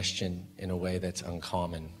indigestion in a way that's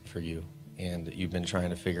uncommon for you, and you've been trying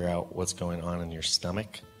to figure out what's going on in your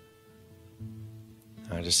stomach.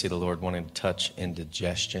 I just see the Lord wanting to touch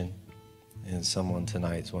indigestion, and someone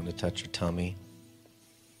tonight's wanting to touch your tummy.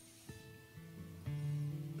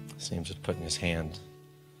 Seems just putting his hand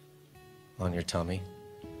on your tummy.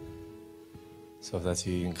 So if that's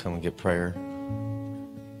you, you can come and get prayer.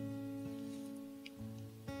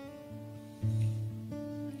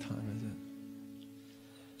 What time is it?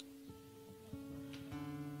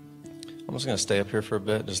 I'm just going to stay up here for a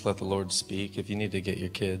bit, just let the Lord speak. If you need to get your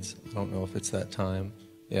kids, I don't know if it's that time.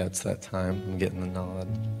 Yeah, it's that time. I'm getting the nod.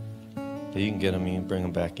 But you can get them, you can bring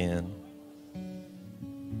them back in.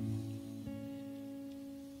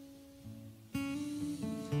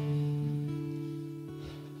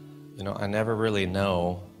 You know, I never really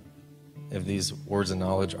know if these words of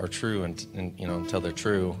knowledge are true, and until they're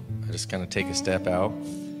true, I just kind of take a step out.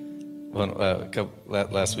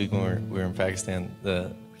 Last week when we were in Pakistan,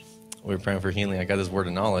 we were praying for healing. I got this word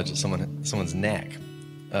of knowledge at someone's neck,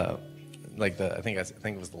 I think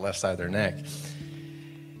it was the left side of their neck.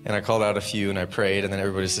 And I called out a few, and I prayed, and then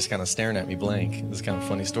everybody's just kind of staring at me blank. It was kind of a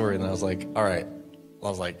funny story, and I was like, all right. I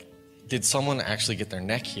was like, did someone actually get their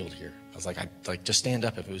neck healed here? I was like, just stand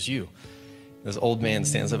up if it was you. This old man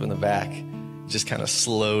stands up in the back, just kind of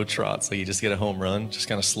slow trots, like you just get a home run, just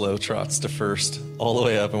kind of slow trots to first, all the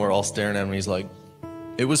way up, and we're all staring at him, and he's like,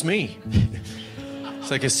 it was me.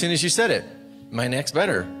 It's like, as soon as you said it, my neck's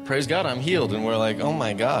better. Praise God, I'm healed. And we're like, oh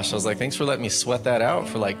my gosh. I was like, thanks for letting me sweat that out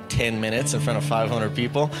for like 10 minutes in front of 500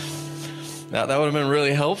 people. That would have been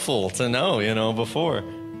really helpful to know, before.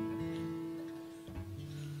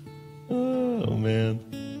 Oh, man.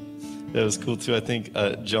 That was cool, too. I think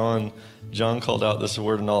John called out this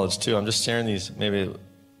word of knowledge, too. I'm just sharing these, maybe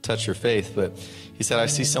touch your faith. But he said, I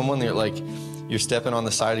see someone there, like, you're stepping on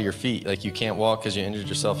the side of your feet. Like, you can't walk because you injured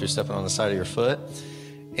yourself. You're stepping on the side of your foot.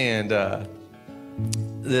 And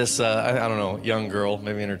this, I don't know, young girl,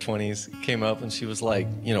 maybe in her 20s, came up and she was like,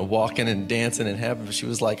 walking and dancing and happy. But she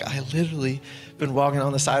was like, I literally been walking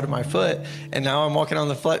on the side of my foot, and now I'm walking on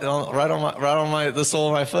the foot, right on the sole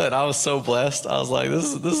of my foot. I was so blessed. I was like,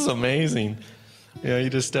 this is amazing. You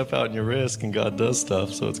just step out in your risk, and God does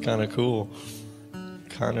stuff. So it's kind of cool.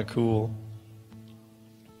 Kind of cool.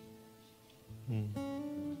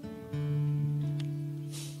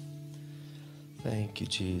 Thank you,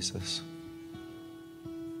 Jesus.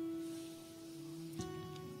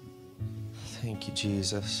 Thank you,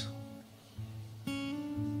 Jesus.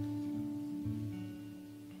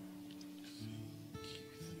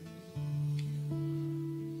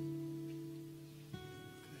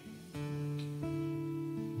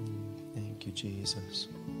 Thank you, Jesus.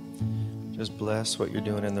 Just bless what you're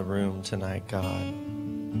doing in the room tonight, God.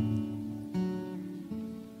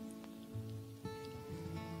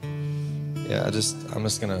 Yeah, I'm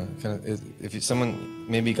just gonna if someone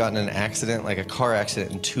maybe got in an accident, like a car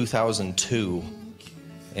accident in 2002,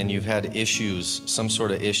 and you've had issues, some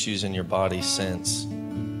sort of issues in your body since.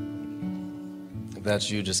 If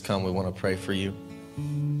that's you, just come. We want to pray for you.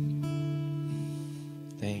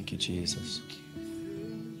 Thank you, Jesus.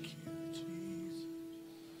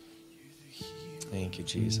 Thank you,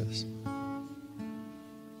 Jesus.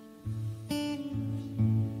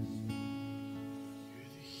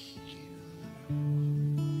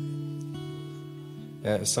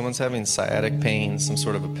 If someone's having sciatic pain, some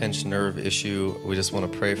sort of a pinched nerve issue, we just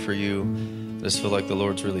want to pray for you. I just feel like the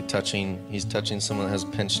Lord's really touching. He's touching someone that has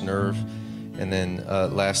pinched nerve. And then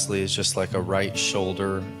lastly, it's just like a right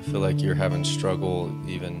shoulder. I feel like you're having struggle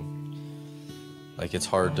even like it's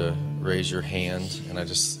hard to raise your hand, and I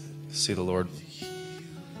just see the Lord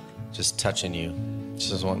just touching you,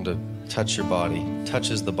 just wanting to touch your body.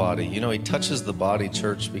 Touches the body. You know, he touches the body,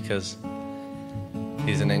 church, because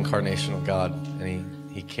he's an incarnational God,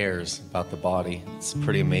 and he cares about the body. It's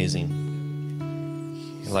pretty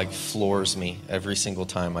amazing. It like floors me every single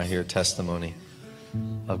time I hear a testimony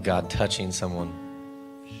of God touching someone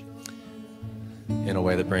in a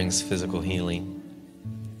way that brings physical healing.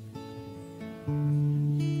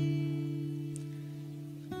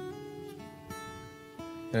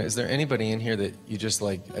 Is there anybody in here that you just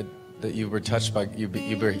like, that you were touched by,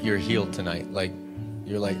 you're healed tonight? Like,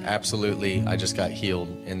 you're like, absolutely, I just got healed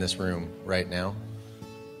in this room right now?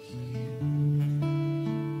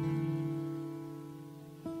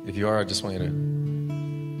 If you are, I just want you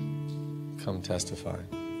to come testify.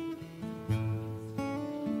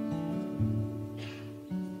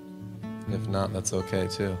 If not, that's okay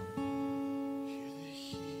too.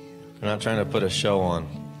 We're not trying to put a show on.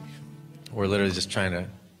 We're literally just trying to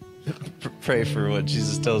pray for what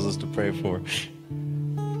Jesus tells us to pray for.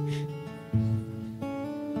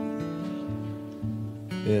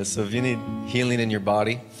 Yeah, so if you need healing in your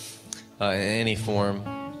body, in any form,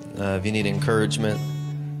 if you need encouragement,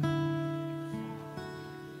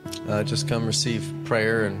 just come receive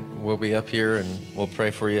prayer, and we'll be up here and we'll pray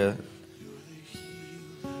for you.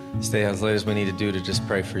 Stay as late as we need to do to just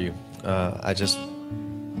pray for you.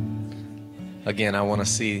 Again, I want to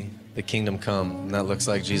see the kingdom come, and that looks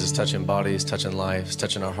like Jesus touching bodies, touching lives,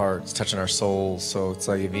 touching our hearts, touching our souls. So it's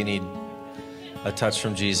like, if you need a touch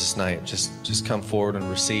from Jesus tonight, just come forward and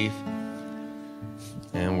receive.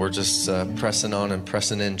 And we're just pressing on and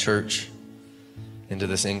pressing in, church, into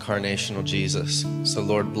this incarnational Jesus. So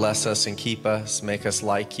Lord, bless us and keep us, make us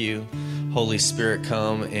like you. Holy Spirit,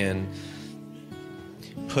 come and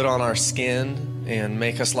put on our skin and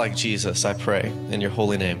make us like Jesus, I pray, in your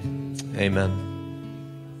holy name. Amen.